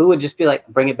 okay, Pooh would just be like,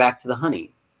 bring it back to the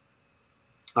honey.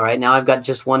 All right, now I've got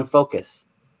just one focus.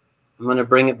 I'm going to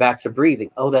bring it back to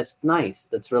breathing. Oh, that's nice.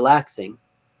 That's relaxing.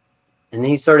 And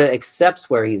he sort of accepts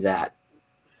where he's at.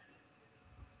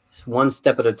 It's one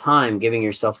step at a time, giving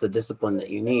yourself the discipline that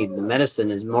you need. The medicine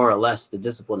is more or less the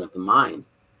discipline of the mind.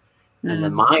 And the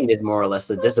mind is more or less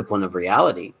the discipline of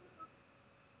reality.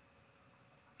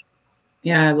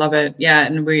 Yeah, I love it. Yeah,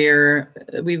 and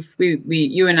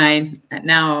you and I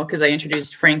now, because I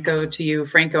introduced Franco to you.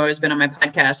 Franco has been on my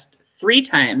podcast 3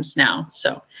 times now.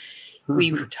 So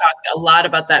we've talked a lot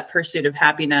about that pursuit of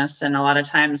happiness. And a lot of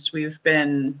times we've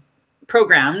been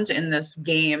programmed in this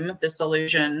game, this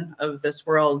illusion of this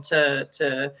world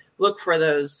to look for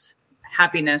those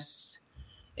happiness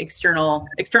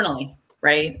externally,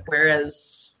 right?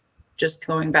 Whereas just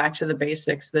going back to the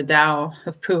basics, the Tao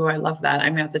of Pooh, I love that.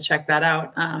 I'm gonna have to check that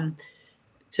out.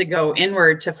 To go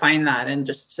inward to find that and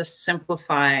just to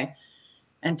simplify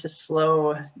and to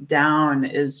slow down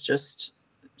is just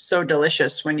so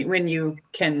delicious when you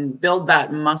can build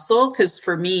that muscle. Because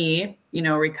for me, you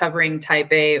know, recovering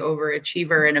type A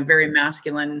overachiever in a very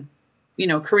masculine, you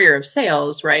know, career of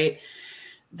sales, right?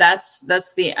 That's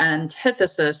the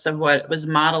antithesis of what was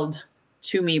modeled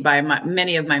to me by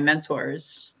many of my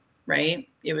mentors, right?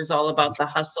 It was all about the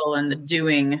hustle and the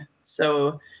doing.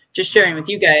 So just sharing with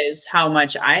you guys how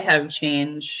much I have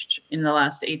changed in the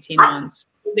last 18 months.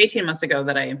 It was 18 months ago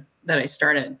that I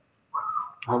started.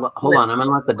 Hold on. I'm going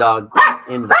to let the dog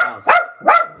in the house.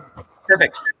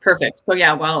 Perfect. So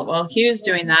yeah, while Hugh's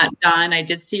doing that, Don, I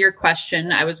did see your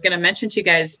question. I was going to mention to you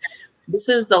guys, this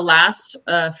is the last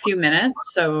few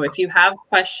minutes. So if you have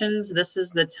questions, this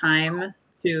is the time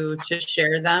to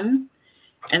share them.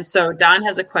 And so Don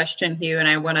has a question, Hugh, and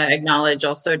I want to acknowledge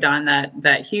also, Don,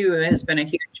 that Hugh has been a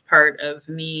huge part of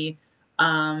me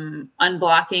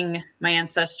unblocking my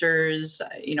ancestors,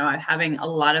 having a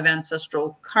lot of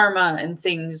ancestral karma and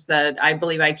things that I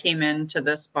believe I came into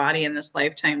this body in this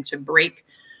lifetime to break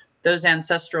those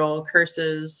ancestral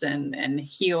curses and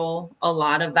heal a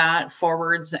lot of that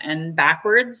forwards and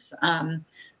backwards.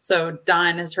 So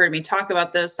Don has heard me talk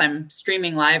about this. I'm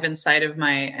streaming live inside of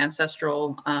my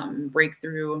ancestral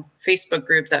breakthrough Facebook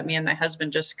group that me and my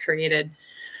husband just created.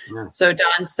 Yeah. So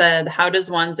Don said, how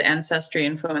does one's ancestry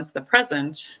influence the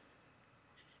present?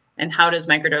 And how does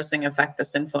microdosing affect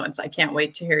this influence? I can't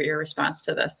wait to hear your response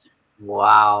to this.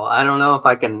 Wow. I don't know if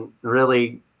I can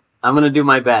really, I'm going to do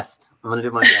my best.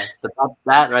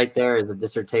 That right there is a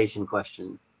dissertation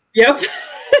question. Yep.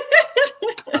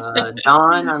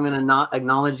 Don, I'm going to not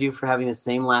acknowledge you for having the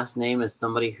same last name as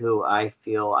somebody who I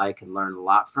feel I can learn a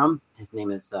lot from. His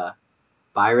name is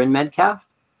Byron Metcalf,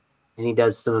 and he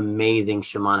does some amazing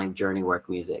shamanic journey work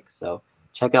music. So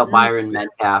check out Byron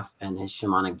Metcalf and his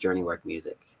shamanic journey work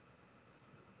music.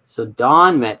 So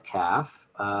Don Metcalf,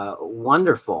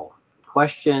 wonderful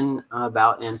question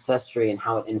about ancestry and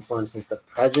how it influences the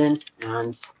present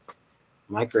and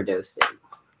microdosing.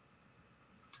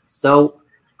 So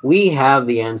we have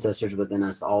the ancestors within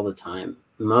us all the time.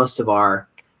 Most of our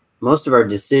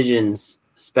decisions,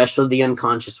 especially the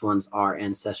unconscious ones, are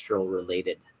ancestral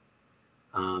related.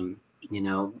 Mom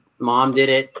did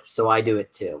it, so I do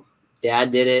it too.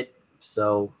 Dad did it,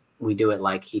 so we do it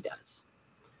like he does.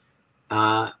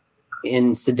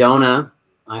 In Sedona,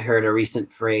 I heard a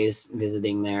recent phrase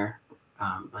visiting there,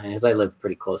 as I live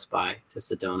pretty close by to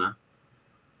Sedona.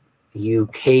 You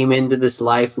came into this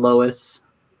life, Lois,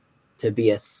 to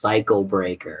be a cycle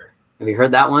breaker. Have you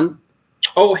heard that one?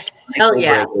 Oh, hell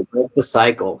yeah. Break the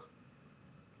cycle.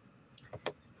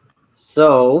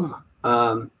 So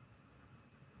the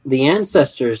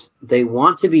ancestors, they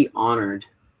want to be honored.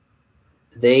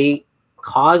 They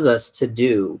cause us to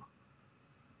do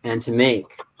and to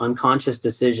make unconscious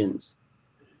decisions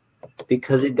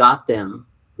because it got them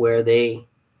where they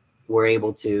were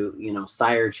able to,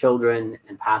 sire children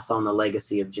and pass on the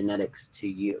legacy of genetics to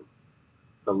you,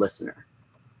 the listener.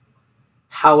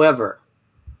 However,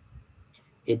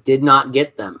 it did not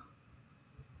get them,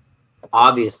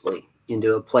 obviously,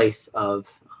 into a place of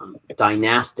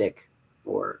dynastic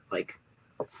or like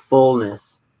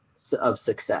fullness of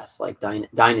success, like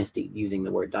dynasty, using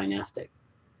the word dynastic,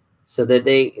 so that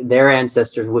their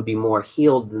ancestors would be more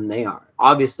healed than they are.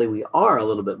 Obviously, we are a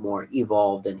little bit more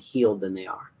evolved and healed than they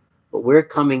are, but we're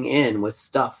coming in with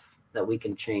stuff that we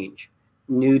can change,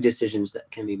 new decisions that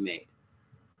can be made.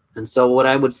 And so what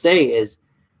I would say is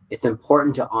it's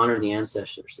important to honor the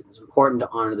ancestors. It's important to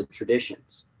honor the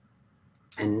traditions.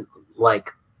 And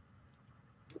like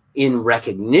in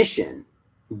recognition,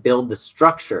 build the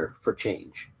structure for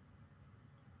change.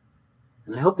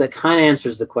 And I hope that kind of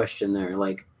answers the question there.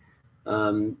 Like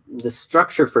the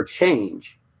structure for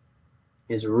change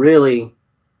is really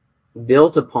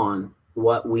built upon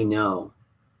what we know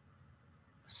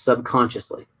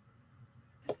subconsciously.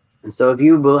 And so if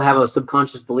you will have a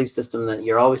subconscious belief system that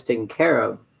you're always taken care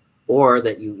of, or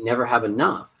that you never have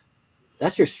enough,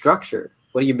 that's your structure.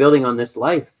 What are you building on this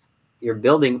life? You're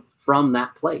building from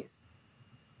that place.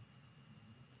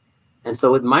 And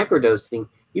so with microdosing,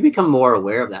 you become more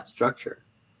aware of that structure.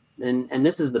 And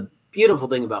this is the beautiful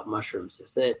thing about mushrooms,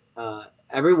 is that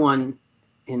everyone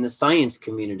in the science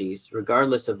communities,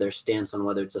 regardless of their stance on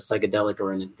whether it's a psychedelic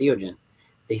or an entheogen,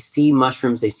 they see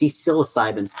mushrooms, they see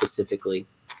psilocybin specifically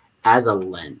as a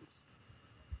lens.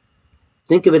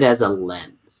 Think of it as a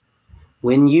lens.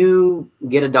 When you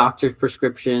get a doctor's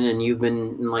prescription and you've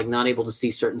been like not able to see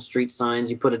certain street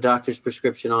signs, you put a doctor's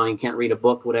prescription on, you can't read a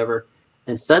book, whatever,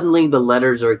 and suddenly the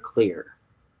letters are clear.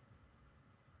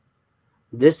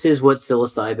 This is what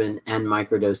psilocybin and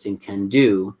microdosing can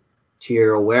do to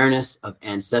your awareness of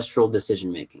ancestral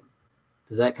decision making.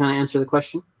 Does that kind of answer the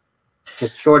question?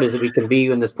 As short as we can be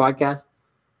in this podcast?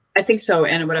 I think so.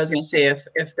 And what I was going to say,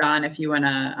 if Don, if you want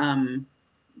to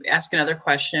ask another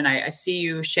question, I see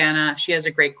you, Shanna. She has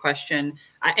a great question.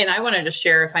 And I want to just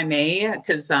share, if I may,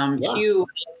 because Hugh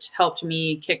helped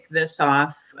me kick this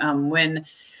off when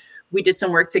we did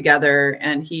some work together.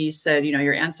 And he said,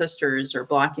 your ancestors are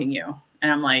blocking you.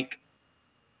 And I'm like,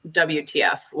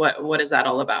 WTF, what is that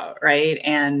all about? Right.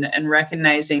 And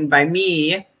recognizing by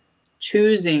me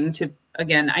choosing to,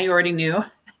 again, I already knew,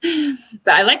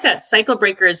 but I like that cycle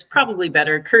breaker is probably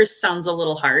better. Curse sounds a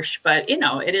little harsh, but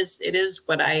it is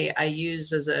what I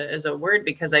use as a word,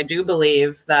 because I do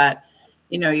believe that,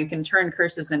 you can turn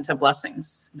curses into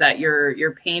blessings, that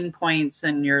your pain points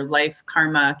and your life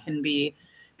karma can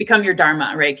become your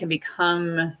dharma, right? Can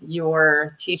become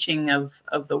your teaching of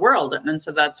the world. And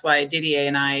so that's why Didier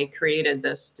and I created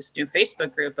this new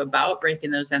Facebook group about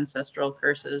breaking those ancestral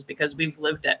curses, because we've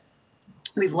lived it.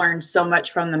 We've learned so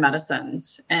much from the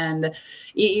medicines, and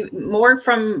more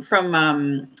from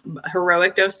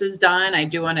heroic doses done. I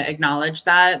do want to acknowledge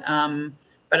that,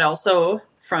 but also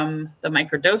from the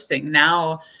microdosing.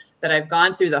 Now that I've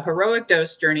gone through the heroic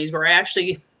dose journeys, where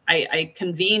I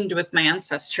convened with my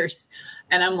ancestors,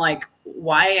 and I'm like,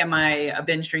 why am I a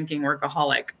binge drinking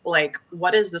workaholic? Like,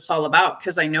 what is this all about?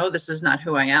 Because I know this is not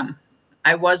who I am.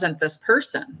 I wasn't this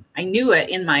person. I knew it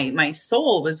in my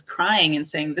soul was crying and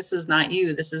saying, this is not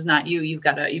you. This is not you. You've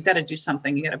got to do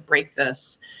something. You got to break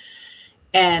this.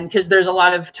 And because there's a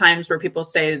lot of times where people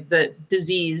say that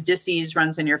disease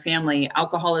runs in your family,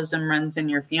 alcoholism runs in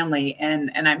your family. And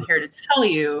I'm here to tell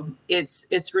you,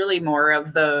 it's really more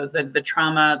of the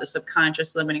trauma, the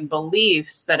subconscious limiting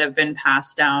beliefs that have been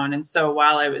passed down. And so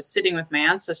while I was sitting with my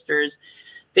ancestors,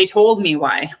 they told me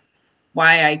why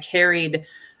I carried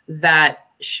that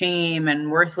shame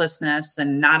and worthlessness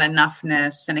and not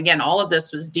enoughness. And again, all of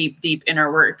this was deep, deep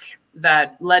inner work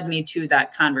that led me to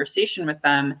that conversation with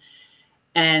them.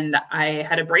 And I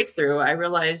had a breakthrough. I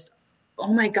realized,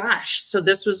 oh my gosh, so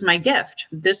this was my gift.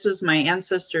 This was my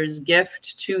ancestors'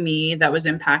 gift to me that was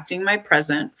impacting my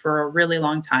present for a really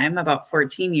long time, about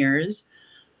 14 years.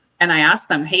 And I asked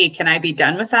them, hey, can I be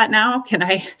done with that now? Can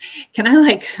I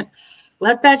like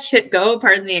let that shit go,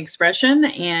 pardon the expression?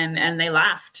 And they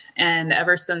laughed. And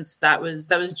ever since that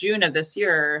was June of this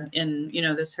year in,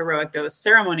 this heroic dose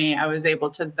ceremony, I was able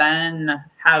to then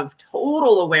have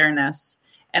total awareness.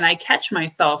 And I catch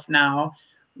myself now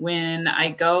when I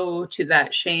go to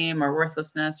that shame or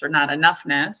worthlessness or not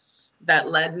enoughness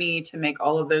that led me to make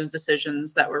all of those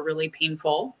decisions that were really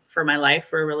painful for my life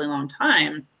for a really long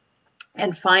time,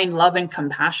 and find love and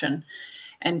compassion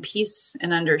and peace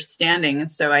and understanding.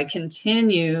 And so I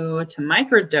continue to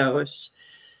microdose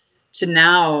to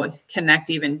now connect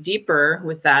even deeper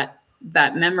with that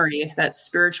memory, that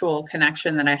spiritual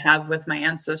connection that I have with my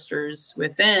ancestors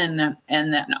within.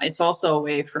 And that it's also a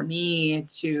way for me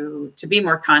to be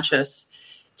more conscious,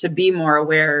 to be more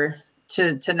aware,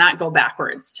 to not go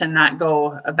backwards, to not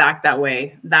go back that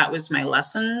way. That was my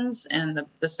lessons and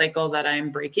the cycle that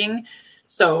I'm breaking.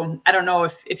 So I don't know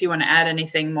if you want to add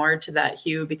anything more to that,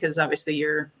 Hugh, because obviously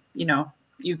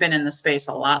you've been in the space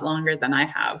a lot longer than I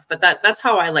have, but that's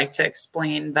how I like to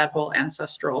explain that whole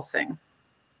ancestral thing.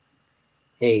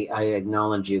 Hey, I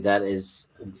acknowledge you. That is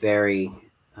very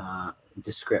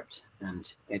descriptive,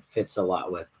 and it fits a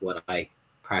lot with what I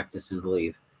practice and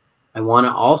believe. I want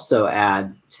to also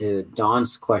add to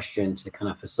Dawn's question to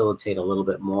kind of facilitate a little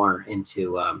bit more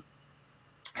into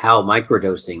how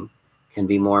microdosing can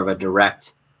be more of a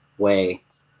direct way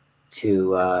to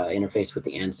interface with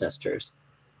the ancestors.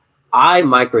 I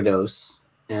microdose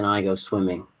and I go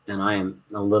swimming, and I am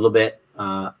a little bit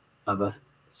of a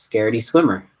scaredy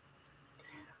swimmer.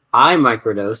 I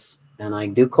microdose and I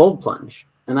do cold plunge,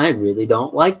 and I really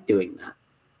don't like doing that.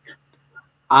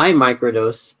 I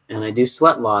microdose and I do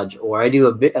sweat lodge, or I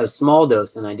do a small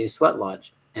dose and I do sweat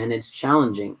lodge, and it's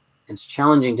challenging. It's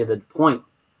challenging to the point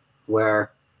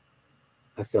where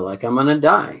I feel like I'm going to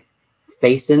die.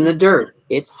 Face in the dirt.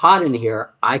 It's hot in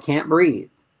here. I can't breathe.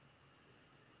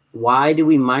 Why do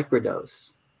we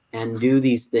microdose and do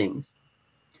these things?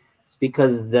 It's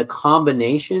because the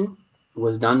combination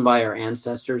was done by our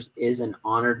ancestors, is an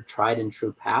honored, tried and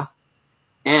true path.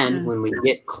 And when we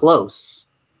get close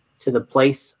to the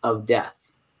place of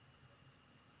death,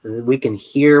 we can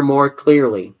hear more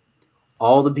clearly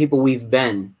all the people we've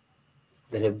been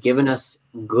that have given us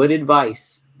good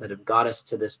advice that have got us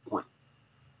to this point.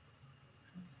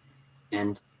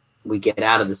 And we get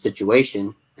out of the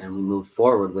situation and we move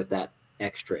forward with that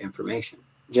extra information.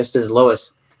 Just as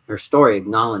Lois, her story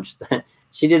acknowledged that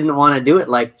she didn't want to do it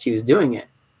like she was doing it.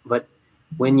 But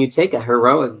when you take a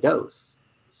heroic dose,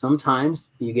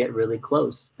 sometimes you get really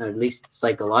close, or at least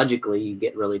psychologically, you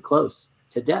get really close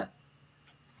to death.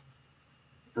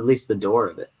 At least the door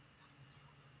of it.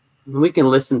 And we can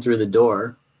listen through the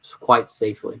door quite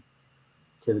safely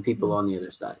to the people on the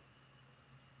other side.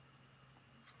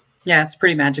 Yeah, it's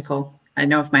pretty magical. I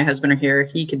know if my husband were here,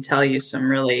 he could tell you some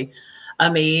really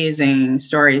amazing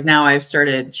stories. Now I've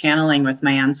started channeling with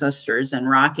my ancestors and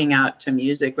rocking out to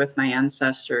music with my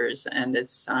ancestors. And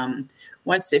it's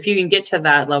if you can get to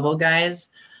that level, guys,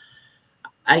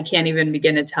 I can't even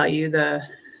begin to tell you the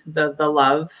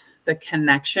love, the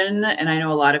connection. And I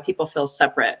know a lot of people feel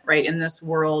separate, right? In this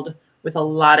world with a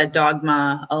lot of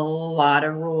dogma, a lot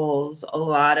of rules, a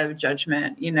lot of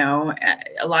judgment,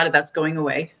 a lot of that's going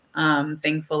away.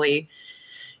 Thankfully,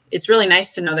 it's really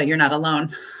nice to know that you're not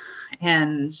alone.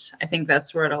 And I think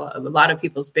that's where a lot of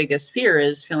people's biggest fear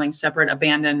is: feeling separate,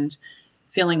 abandoned,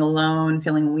 feeling alone,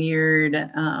 feeling weird,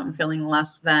 feeling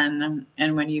less than.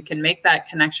 And when you can make that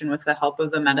connection with the help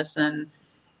of the medicine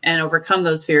and overcome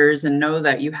those fears and know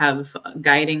that you have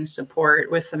guiding support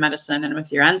with the medicine and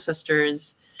with your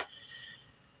ancestors,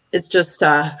 it's just,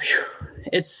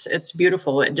 it's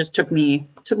beautiful. It just took me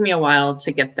a while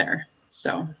to get there.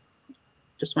 So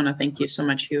just want to thank you so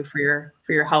much, Hugh, for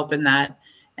your help in that.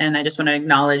 And I just want to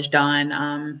acknowledge,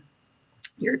 Dawn,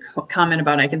 your comment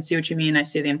about, I can see what you mean. I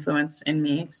see the influence in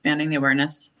me. Expanding the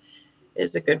awareness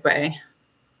is a good way.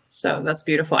 So that's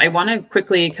beautiful. I want to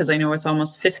quickly, because I know it's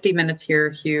almost 50 minutes here,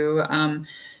 Hugh.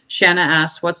 Shanna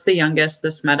asks, what's the youngest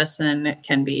this medicine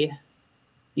can be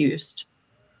used?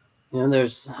 I'm going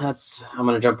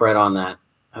to jump right on that.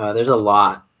 There's a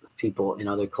lot of people in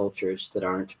other cultures that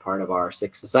aren't part of our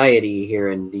sick society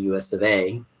here in the US of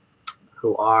A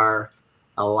who are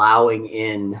allowing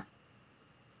in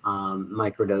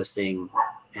microdosing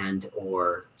and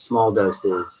or small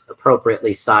doses,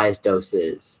 appropriately sized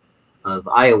doses of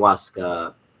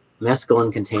ayahuasca,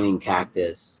 mescaline-containing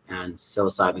cactus, and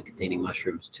psilocybin-containing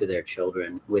mushrooms to their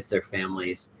children with their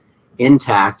families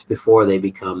intact before they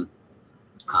become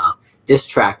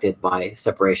distracted by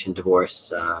separation,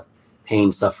 divorce,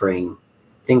 pain, suffering,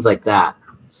 things like that.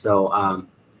 So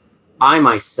I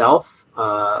myself,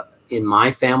 in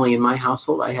my family, in my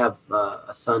household, I have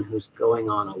a son who's going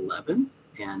on 11,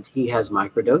 and he has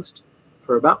microdosed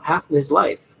for about half of his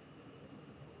life.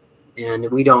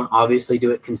 And we don't obviously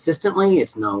do it consistently.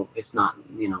 It's not,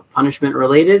 punishment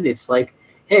related. It's like,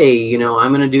 hey, I'm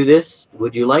going to do this.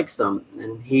 Would you like some?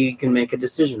 And he can make a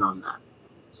decision on that.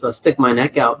 So I stick my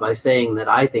neck out by saying that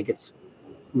I think it's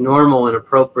normal and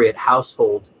appropriate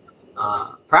household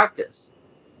practice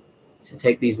to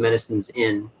take these medicines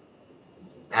in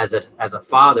as a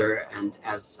father and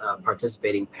as a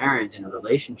participating parent in a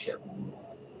relationship.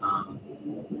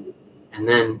 And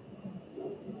then,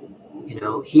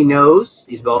 he knows,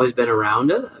 he's always been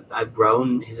around it. I've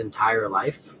grown his entire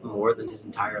life, more than his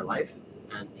entire life.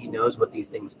 And he knows what these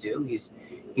things do.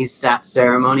 He's sat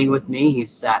ceremony with me. He's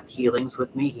sat healings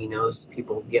with me. He knows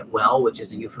people get well, which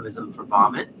is a euphemism for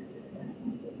vomit.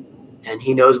 And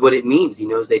he knows what it means. He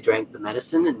knows they drank the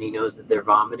medicine, and he knows that they're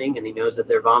vomiting, and he knows that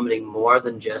they're vomiting more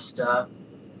than just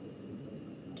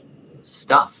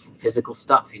stuff, physical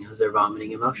stuff. He knows they're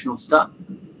vomiting emotional stuff.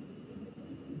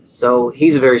 So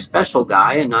he's a very special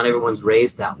guy, and not everyone's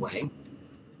raised that way.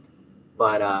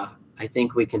 But I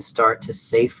think we can start to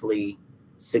safely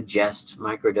suggest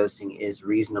microdosing is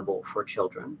reasonable for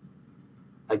children.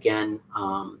 Again,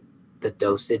 the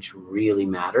dosage really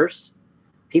matters.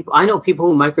 I know people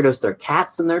who microdose their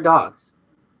cats and their dogs.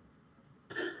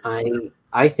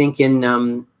 I think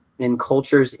in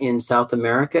cultures in South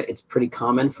America, it's pretty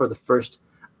common for the first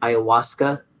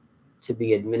ayahuasca to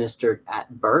be administered at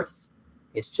birth.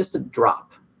 It's just a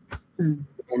drop. And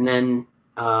then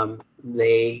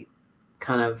they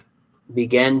kind of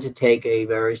began to take a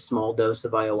very small dose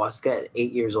of ayahuasca at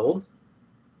 8 years old.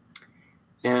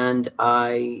 And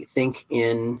I think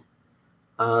in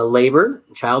labor,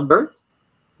 childbirth,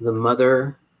 the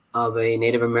mother of a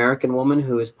Native American woman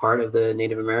who is part of the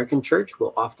Native American church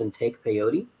will often take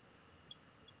peyote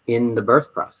in the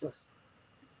birth process.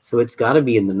 So it's got to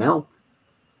be in the milk.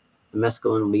 The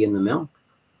mescaline will be in the milk.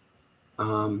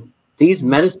 These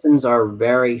medicines are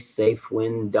very safe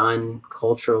when done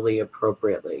culturally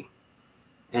appropriately.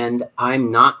 And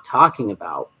I'm not talking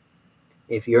about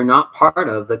if you're not part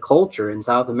of the culture in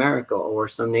South America or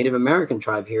some Native American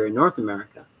tribe here in North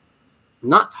America. I'm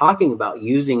not talking about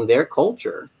using their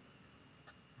culture.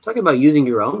 I'm talking about using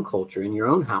your own culture in your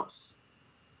own house.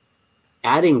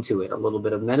 Adding to it a little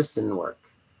bit of medicine work,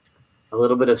 a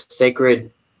little bit of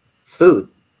sacred food.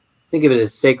 Think of it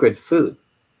as sacred food.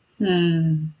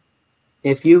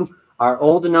 If you are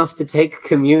old enough to take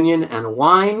communion and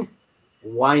wine,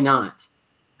 why not?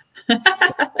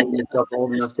 Yourself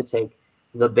old enough to take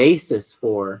the basis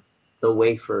for the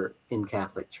wafer in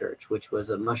Catholic Church, which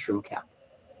was a mushroom cap,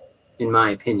 in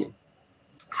my opinion.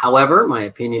 However, my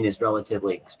opinion is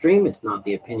relatively extreme. It's not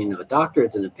the opinion of a doctor.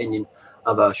 It's an opinion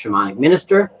of a shamanic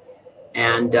minister.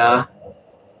 And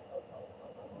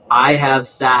I have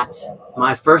sat,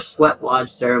 my first sweat lodge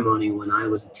ceremony when I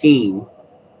was a teen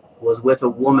was with a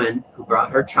woman who brought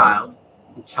her child.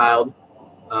 The child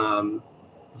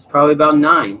was probably about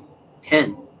 9,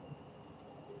 10.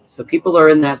 So people are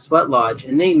in that sweat lodge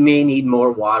and they may need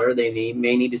more water. They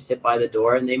may need to sit by the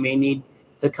door, and they may need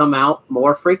to come out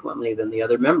more frequently than the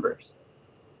other members.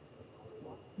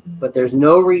 But there's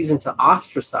no reason to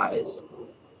ostracize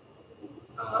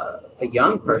a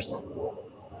young person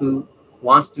who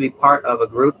wants to be part of a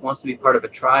group, wants to be part of a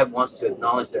tribe, wants to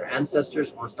acknowledge their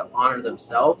ancestors, wants to honor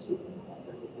themselves.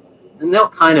 And they'll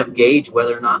kind of gauge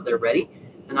whether or not they're ready.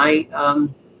 And I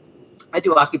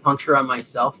do acupuncture on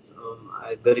myself.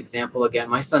 A good example, again,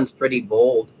 my son's pretty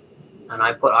bold, and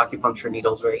I put acupuncture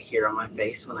needles right here on my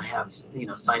face when I have,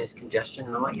 sinus congestion.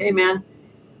 And I'm like, hey, man,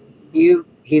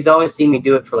 he's always seen me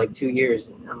do it for like 2 years.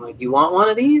 And I'm like, do you want one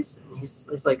of these? And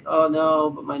he's like, oh, no,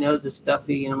 but my nose is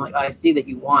stuffy. And I'm like, I see that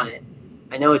you want it.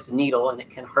 I know it's a needle and it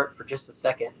can hurt for just a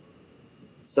second.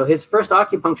 So his first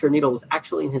acupuncture needle was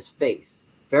actually in his face,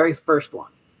 very first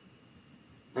one.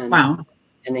 And, wow.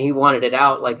 And he wanted it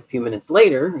out like a few minutes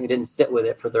later. He didn't sit with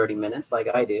it for 30 minutes like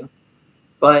I do.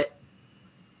 But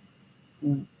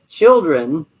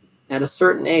children at a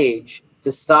certain age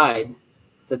decide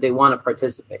that they want to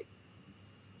participate.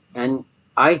 And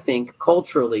I think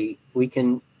culturally we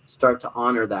can start to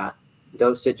honor that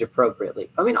dosage appropriately.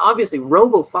 I mean, obviously,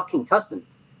 Robitussin,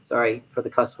 sorry for the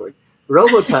cuss word,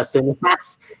 Robitussin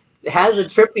has a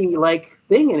trippy like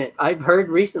thing in it. I've heard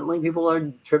recently people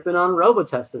are tripping on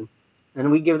Robitussin, and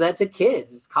we give that to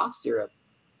kids. It's cough syrup.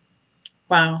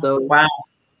 Wow.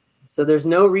 So there's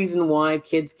no reason why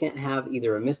kids can't have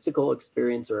either a mystical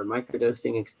experience or a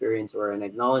microdosing experience or an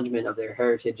acknowledgement of their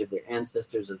heritage, of their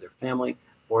ancestors, of their family,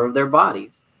 or of their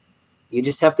bodies. You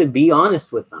just have to be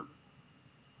honest with them.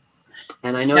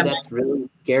 And I know that's really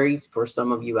scary for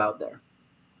some of you out there.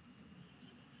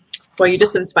 Well, you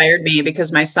just inspired me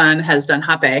because my son has done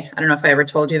hape. I don't know if I ever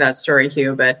told you that story,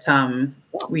 Hugh, but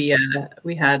we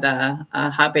had a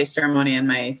hape ceremony, and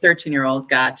my 13-year-old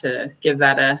got to give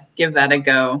that a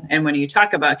go. And when you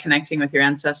talk about connecting with your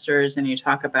ancestors and you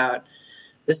talk about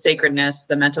the sacredness,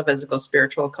 the mental, physical,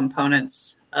 spiritual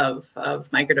components of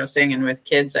microdosing, and with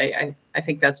kids, I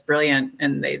think that's brilliant.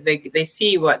 And they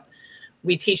see what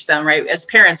we teach them, right? As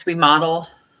parents, we model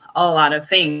a lot of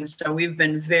things. So we've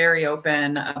been very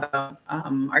open about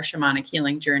our shamanic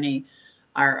healing journey,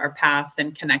 our path,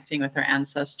 and connecting with our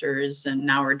ancestors. And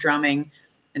now we're drumming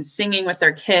and singing with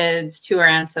our kids to our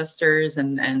ancestors,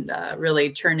 and really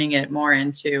turning it more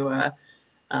into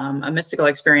a mystical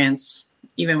experience,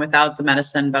 even without the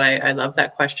medicine. But I love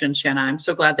that question, Shanna. I'm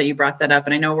so glad that you brought that up.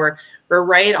 And I know we're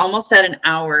right almost at an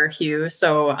hour, Hugh.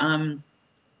 So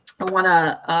I want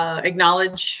to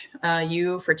acknowledge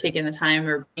you for taking the time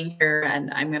or being here.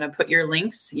 And I'm going to put your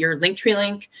links, your Linktree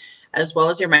link, as well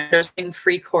as your microdosing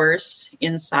free course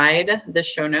inside the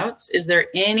show notes. Is there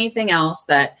anything else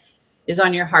that is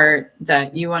on your heart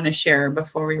that you want to share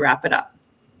before we wrap it up?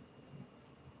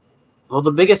 Well,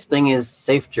 the biggest thing is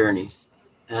safe journeys.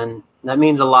 And that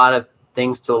means a lot of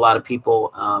things to a lot of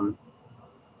people.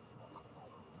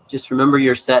 Just remember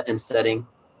your set and setting.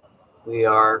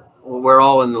 We're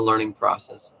all in the learning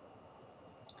process.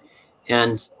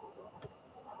 And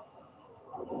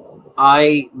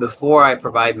before I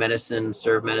provide medicine,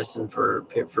 serve medicine for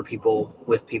people,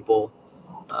 with people,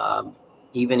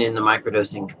 even in the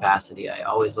microdosing capacity, I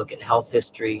always look at health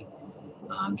history,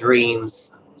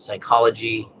 dreams,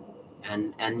 psychology,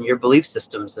 and your belief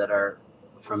systems that are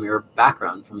from your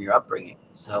background, from your upbringing.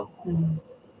 So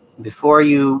before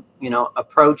you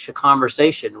approach a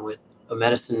conversation with a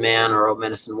medicine man or a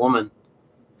medicine woman,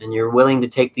 and you're willing to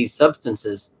take these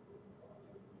substances,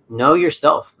 know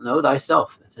yourself, know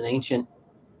thyself. It's an ancient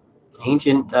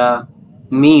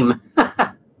meme.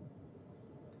 I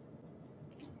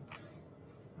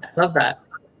love that.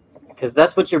 Because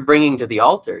that's what you're bringing to the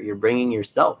altar. You're bringing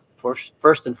yourself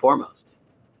first and foremost.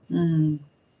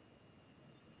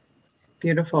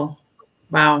 Beautiful.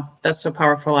 Wow, that's so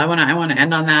powerful. I want to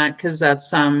end on that, because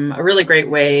that's a really great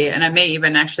way. And I may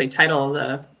even actually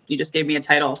title you just gave me a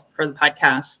title for the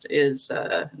podcast, is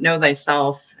Know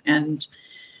Thyself, and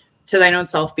to thine own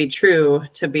self be true,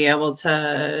 to be able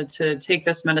to take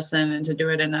this medicine and to do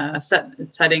it in a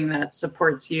setting that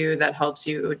supports you, that helps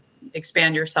you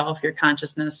expand yourself, your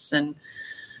consciousness. And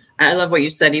I love what you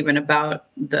said even about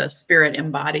the spirit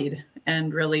embodied,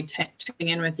 and really tuning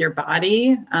in with your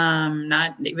body.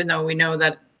 Not even though we know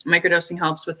that microdosing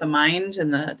helps with the mind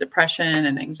and the depression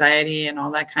and anxiety and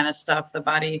all that kind of stuff, the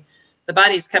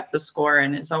body's kept the score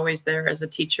and is always there as a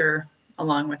teacher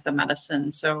along with the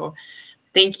medicine. So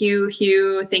thank you,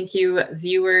 Hugh. Thank you,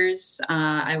 viewers.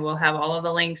 I will have all of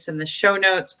the links in the show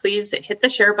notes. Please hit the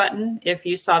share button if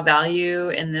you saw value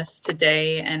in this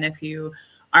today. And if you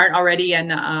aren't already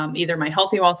in either my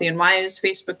Healthy, Wealthy, and Wise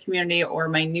Facebook community or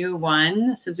my new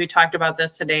one, since we talked about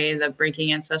this today, the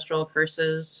Breaking Ancestral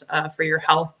Curses for Your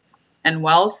Health and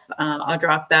Wealth, I'll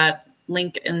drop that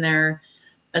link in there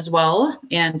as well.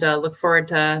 And look forward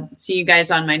to see you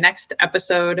guys on my next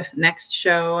episode, next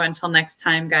show. Until next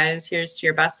time, guys, here's to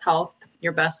your best health,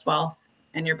 your best wealth,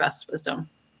 and your best wisdom.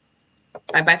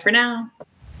 Bye-bye for now.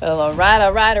 Well, all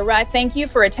right. Thank you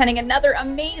for attending another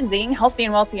amazing Healthy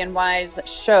and Wealthy and Wise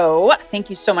show. Thank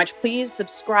you so much. Please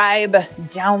subscribe,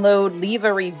 download, leave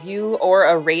a review or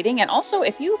a rating. And also,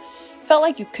 if you felt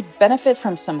like you could benefit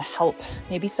from some help,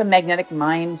 maybe some magnetic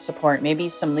mind support, maybe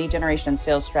some lead generation and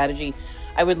sales strategy,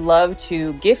 I would love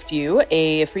to gift you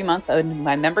a free month of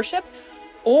my membership,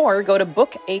 or go to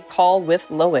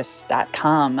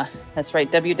bookacallwithlois.com. That's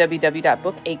right,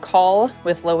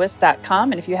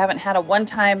 www.bookacallwithlois.com. And if you haven't had a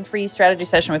one-time free strategy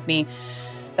session with me,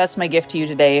 that's my gift to you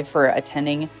today for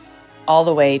attending all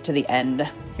the way to the end.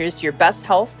 Here's to your best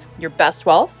health, your best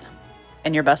wealth,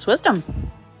 and your best wisdom.